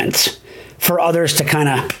achievements for others to kind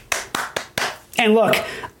of... And look,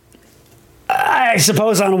 I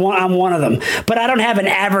suppose I'm one of them, but I don't have an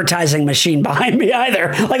advertising machine behind me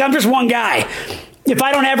either. Like, I'm just one guy. If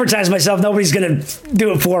I don't advertise myself, nobody's going to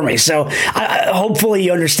do it for me. So hopefully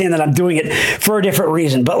you understand that I'm doing it for a different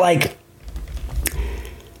reason. But like,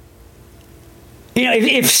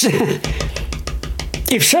 if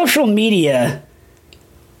social media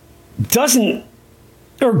doesn't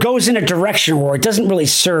or goes in a direction where it doesn't really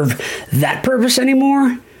serve that purpose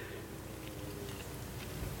anymore,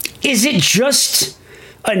 is it just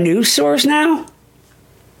a news source now?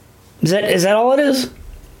 Is that all it is?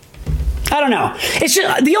 I don't know. It's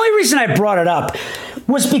just, the only reason I brought it up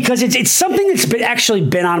was because it's something that's actually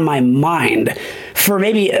been on my mind for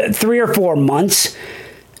maybe 3 or 4 months,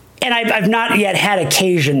 and I've not yet had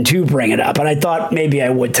occasion to bring it up, and I thought maybe I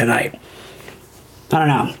would tonight. I don't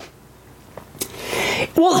know.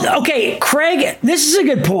 Well, okay, Craig, this is a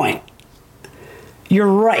good point. You're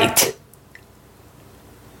right.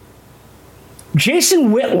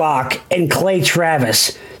 Jason Whitlock and Clay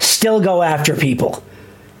Travis still go after people,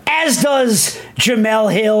 as does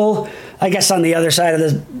Jemele Hill, I guess on the other side of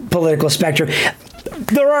the political spectrum.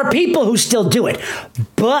 There are people who still do it.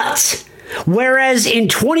 But whereas in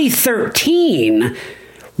 2013,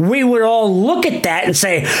 we would all look at that and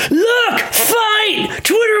say, look, fight,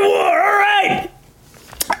 Twitter war, all right.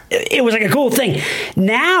 It was like a cool thing.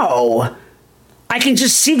 Now, I can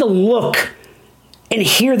just see the look and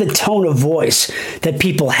hear the tone of voice that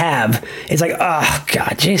people have. It's like, oh,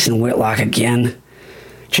 God, Jason Whitlock again.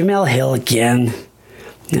 Jemele Hill again.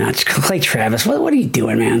 You know, it's Clay Travis. What are you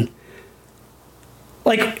doing, man?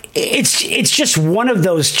 Like, it's just one of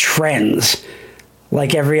those trends,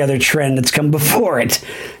 like every other trend that's come before it,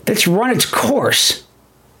 that's run its course.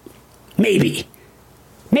 Maybe.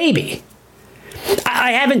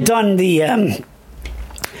 I haven't done the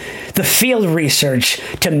field research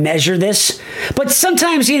to measure this, but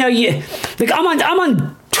sometimes, you know, I'm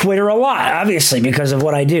on Twitter a lot, obviously, because of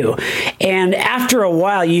what I do, and after a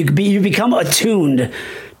while, you become attuned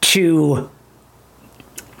to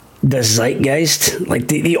the zeitgeist, like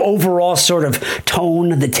the overall sort of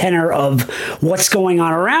tone, the tenor of what's going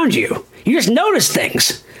on around you. You just notice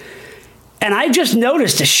things, and I just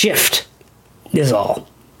noticed a shift. Is all.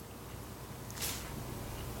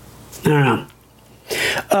 I don't know.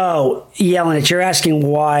 Oh, yelling it. You're asking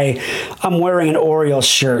why I'm wearing an Orioles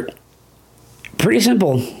shirt. Pretty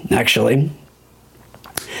simple, actually.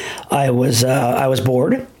 I was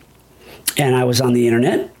bored, and I was on the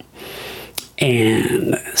internet,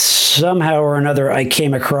 and somehow or another I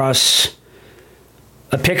came across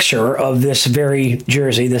a picture of this very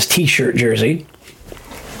jersey, this T-shirt jersey.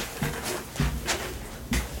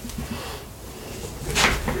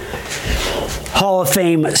 Hall of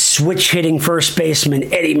Fame switch-hitting first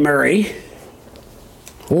baseman Eddie Murray.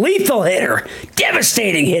 Lethal hitter.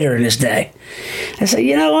 Devastating hitter in his day. I said,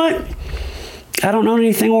 you know what? I don't own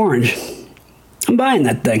anything orange. I'm buying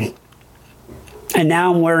that thing. And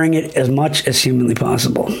now I'm wearing it as much as humanly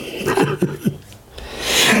possible.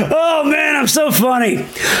 Oh, man, I'm so funny.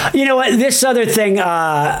 You know what? This other thing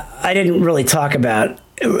I didn't really talk about.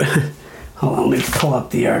 Hold on, let me pull up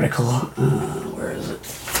the article. Where is it?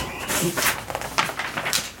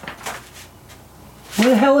 Where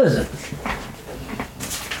the hell is it?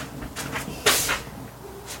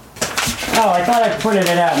 Oh, I thought I printed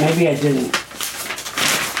it out. Maybe I didn't.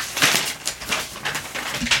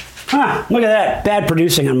 Look at that. Bad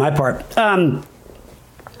producing on my part.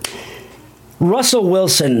 Russell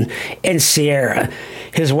Wilson and Ciara,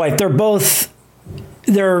 his wife,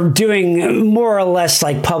 they're doing more or less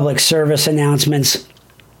like public service announcements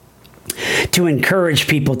to encourage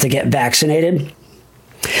people to get vaccinated.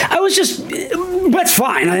 That's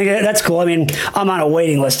fine. I think that's cool. I mean, I'm on a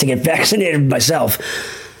waiting list to get vaccinated myself.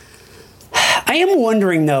 I am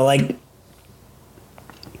wondering, though, like,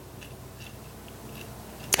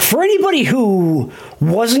 for anybody who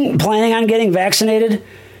wasn't planning on getting vaccinated,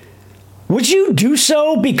 would you do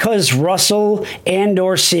so because Russell and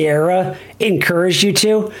or Ciara encouraged you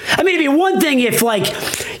to? I mean, it'd be one thing if, like,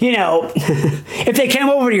 you know, if they came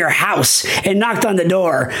over to your house and knocked on the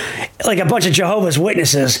door, like a bunch of Jehovah's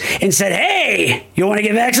Witnesses, and said, hey, you want to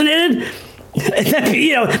get vaccinated?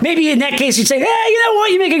 You know, maybe in that case you'd say, hey, you know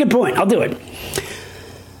what, you make a good point. I'll do it.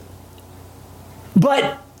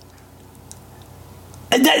 But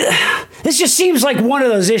this just seems like one of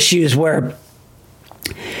those issues where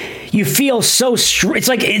you feel so it's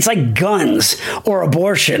like guns or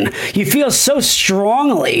abortion. You feel so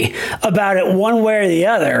strongly about it one way or the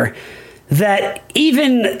other that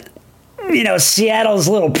even, you know, Seattle's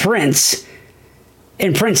little prince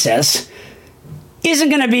and princess isn't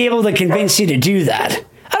going to be able to convince you to do that.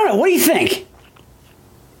 I don't know. What do you think?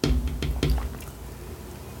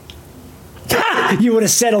 You would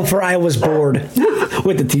have settled for I was bored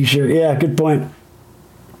with the T-shirt. Yeah, good point.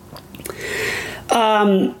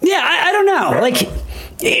 I don't know. Like,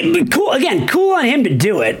 cool. Again, cool on him to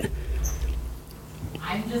do it.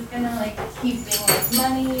 I'm just gonna keep things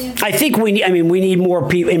money. I think we need more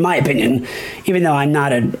people. In my opinion, even though I'm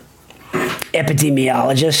not an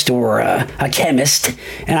epidemiologist or a chemist,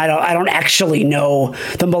 and I don't actually know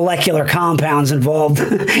the molecular compounds involved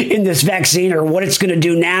in this vaccine or what it's going to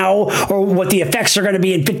do now or what the effects are going to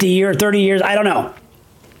be in 50 years, 30 years. I don't know.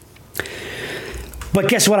 But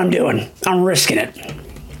guess what I'm doing? I'm risking it.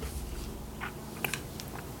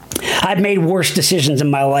 I've made worse decisions in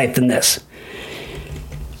my life than this.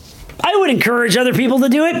 I would encourage other people to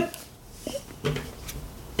do it.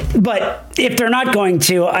 But if they're not going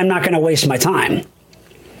to, I'm not going to waste my time.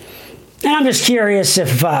 And I'm just curious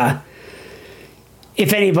if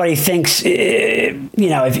anybody thinks,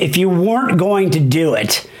 if you weren't going to do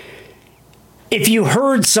it, if you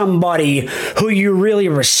heard somebody who you really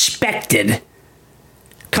respected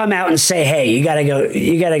come out and say, hey, you gotta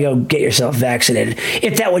go get yourself vaccinated,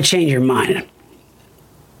 if that would change your mind.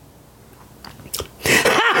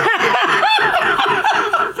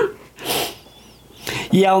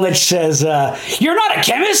 Yelnich says, you're not a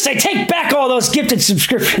chemist. I take back all those gifted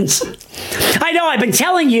subscriptions. I know, I've been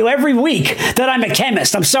telling you every week that I'm a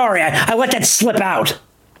chemist. I'm sorry, I let that slip out.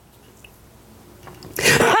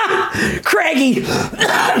 Craigie,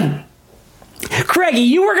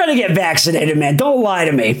 you were going to get vaccinated, man. Don't lie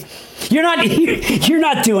to me. You're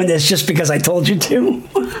not doing this just because I told you to.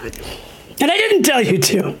 And I didn't tell you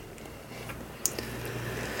to.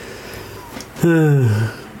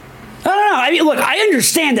 I don't know. I mean, look, I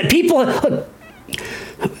understand that people,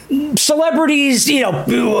 celebrities,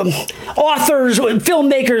 authors,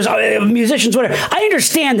 filmmakers, musicians, whatever. I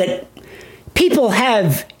understand that people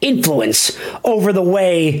have influence over the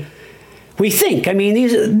way we think. I mean,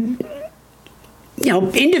 these,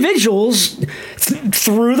 individuals,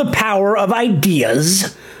 through the power of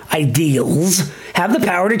ideals, have the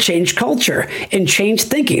power to change culture and change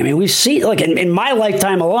thinking. I mean, we've seen, like, in my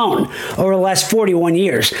lifetime alone, over the last 41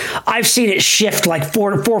 years, I've seen it shift like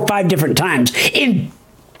four or five different times in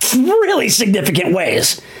really significant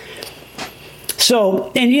ways.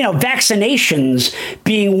 So, and, vaccinations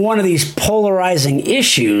being one of these polarizing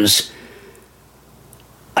issues,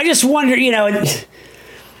 I just wonder,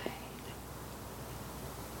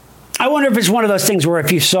 I wonder if it's one of those things where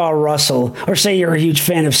if you saw Russell, or say you're a huge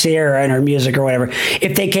fan of Sierra and her music or whatever,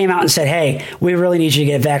 if they came out and said, hey, we really need you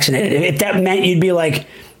to get vaccinated, if that meant you'd be like,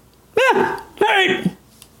 all right,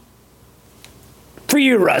 for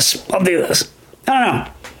you, Russ, I'll do this. I don't know.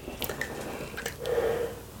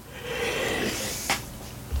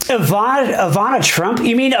 Ivana Trump?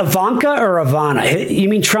 You mean Ivanka or Ivana? You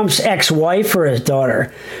mean Trump's ex-wife or his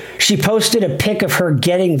daughter? She posted a pic of her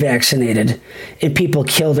getting vaccinated, and people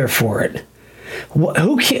killed her for it.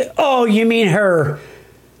 Oh, you mean her,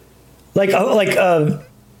 like a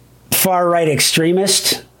far-right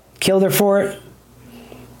extremist killed her for it?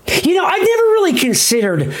 I've never really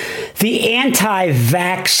considered the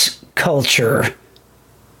anti-vax culture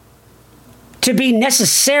to be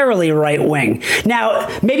necessarily right-wing. Now,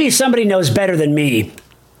 maybe somebody knows better than me,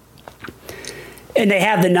 and they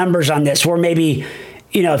have the numbers on this, where maybe,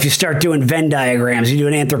 if you start doing Venn diagrams, you do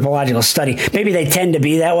an anthropological study, maybe they tend to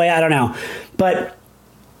be that way. I don't know. But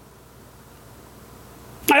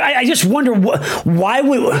I just wonder,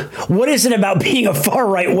 what is it about being a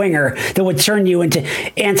far-right winger that would turn you into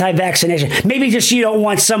anti-vaccination? Maybe just you don't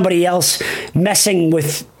want somebody else messing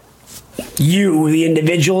with you, the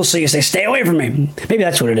individual, so you say, stay away from me. Maybe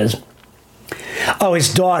that's what it is. Oh,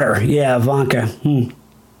 his daughter. Yeah, Ivanka.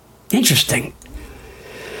 Interesting.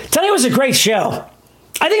 Today was a great show.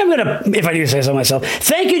 I think I'm going to, if I do say so myself,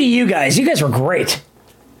 thank you to you guys. You guys were great.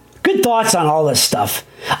 Good thoughts on all this stuff.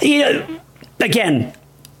 Again,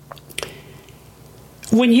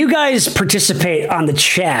 when you guys participate on the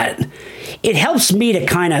chat, it helps me to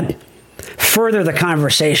kind of further the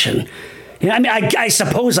conversation. I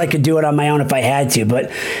suppose I could do it on my own if I had to,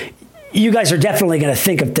 but you guys are definitely going to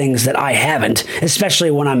think of things that I haven't, especially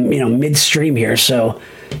when I'm, midstream here. So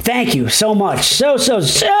thank you so much. So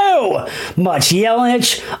much.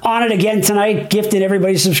 Yelnich on it again tonight, gifted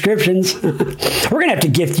everybody subscriptions. We're going to have to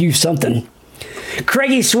gift you something.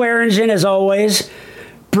 Craigie Swearingen, as always,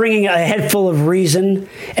 bringing a head full of reason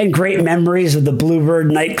and great memories of the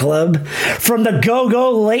Bluebird nightclub from the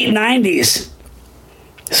go-go late 90s.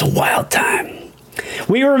 It's a wild time.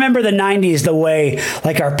 We remember the 90s the way,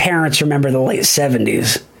 like, our parents remember the late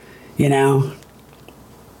 70s,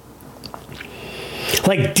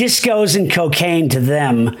 Like, discos and cocaine to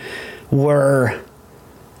them were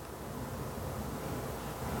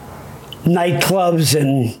nightclubs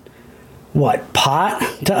and, pot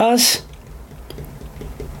to us?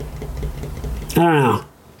 I don't know.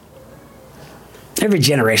 Every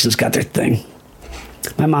generation's got their thing.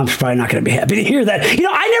 My mom's probably not going to be happy to hear that.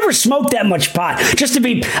 I never smoked that much pot. Just to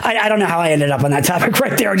be, I don't know how I ended up on that topic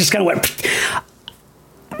right there. I just kind of went.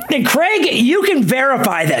 And Craig, you can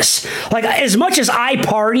verify this. Like, as much as I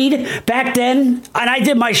partied back then, and I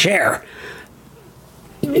did my share,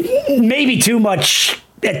 maybe too much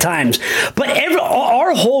at times. But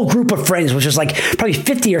our whole group of friends, which was like probably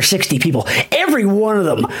 50 or 60 people, every one of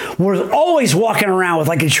them was always walking around with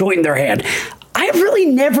like a joint in their hand. I really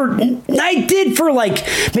never, I did for like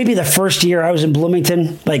maybe the first year I was in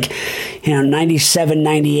Bloomington, like, 97,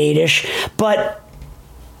 98-ish. But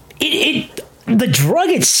the drug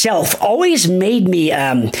itself always made me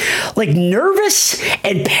like nervous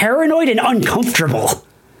and paranoid and uncomfortable.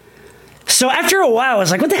 So after a while, I was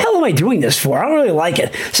like, what the hell am I doing this for? I don't really like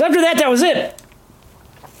it. So after that was it.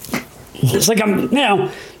 It's like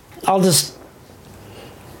I'll just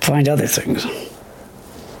find other things.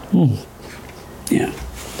 Yeah.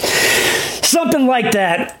 Something like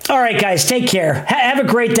that. All right, guys, take care. Have a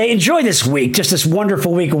great day. Enjoy this week, just this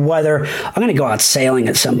wonderful week of weather. I'm going to go out sailing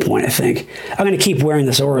at some point, I think. I'm going to keep wearing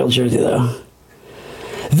this Orioles jersey, though.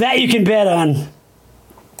 That you can bet on.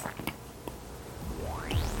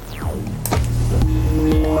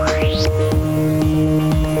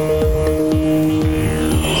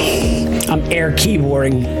 I'm air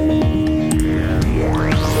keyboarding.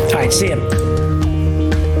 All right, see ya.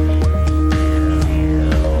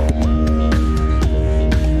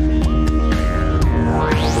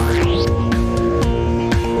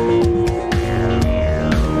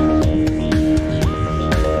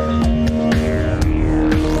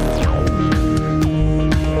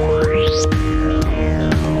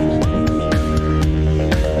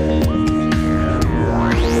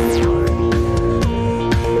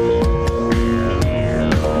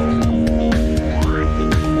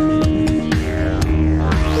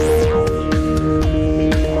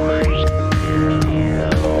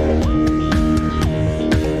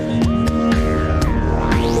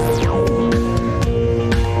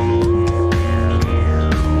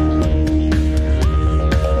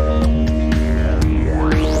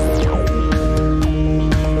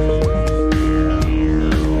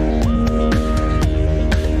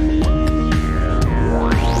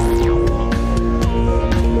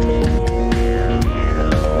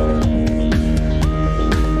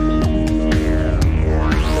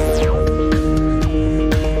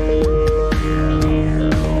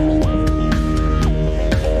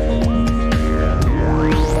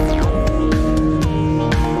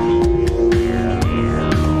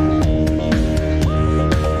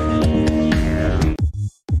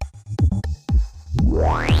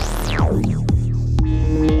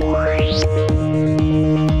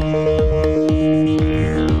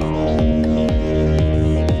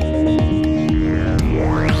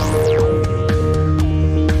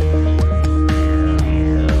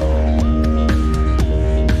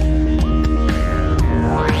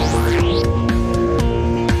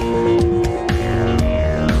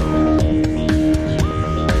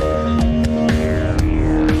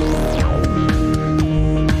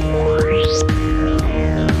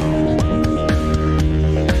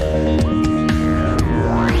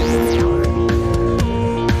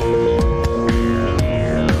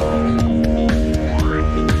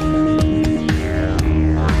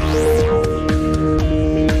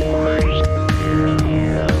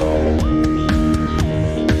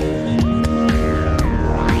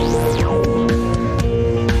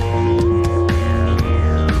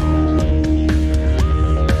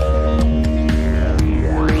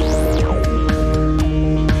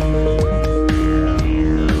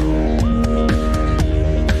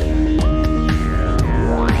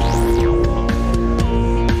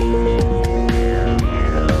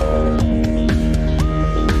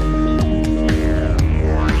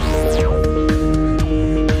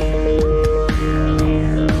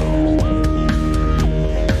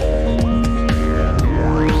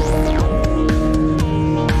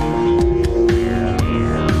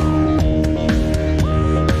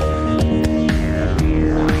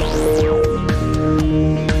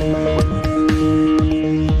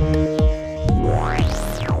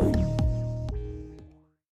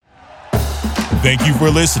 Thank you for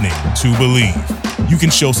listening to Believe. You can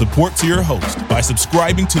show support to your host by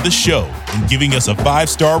subscribing to the show and giving us a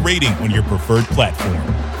 5-star rating on your preferred platform.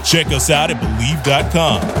 Check us out at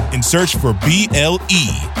Believe.com and search for BLEAV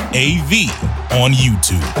on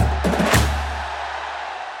YouTube.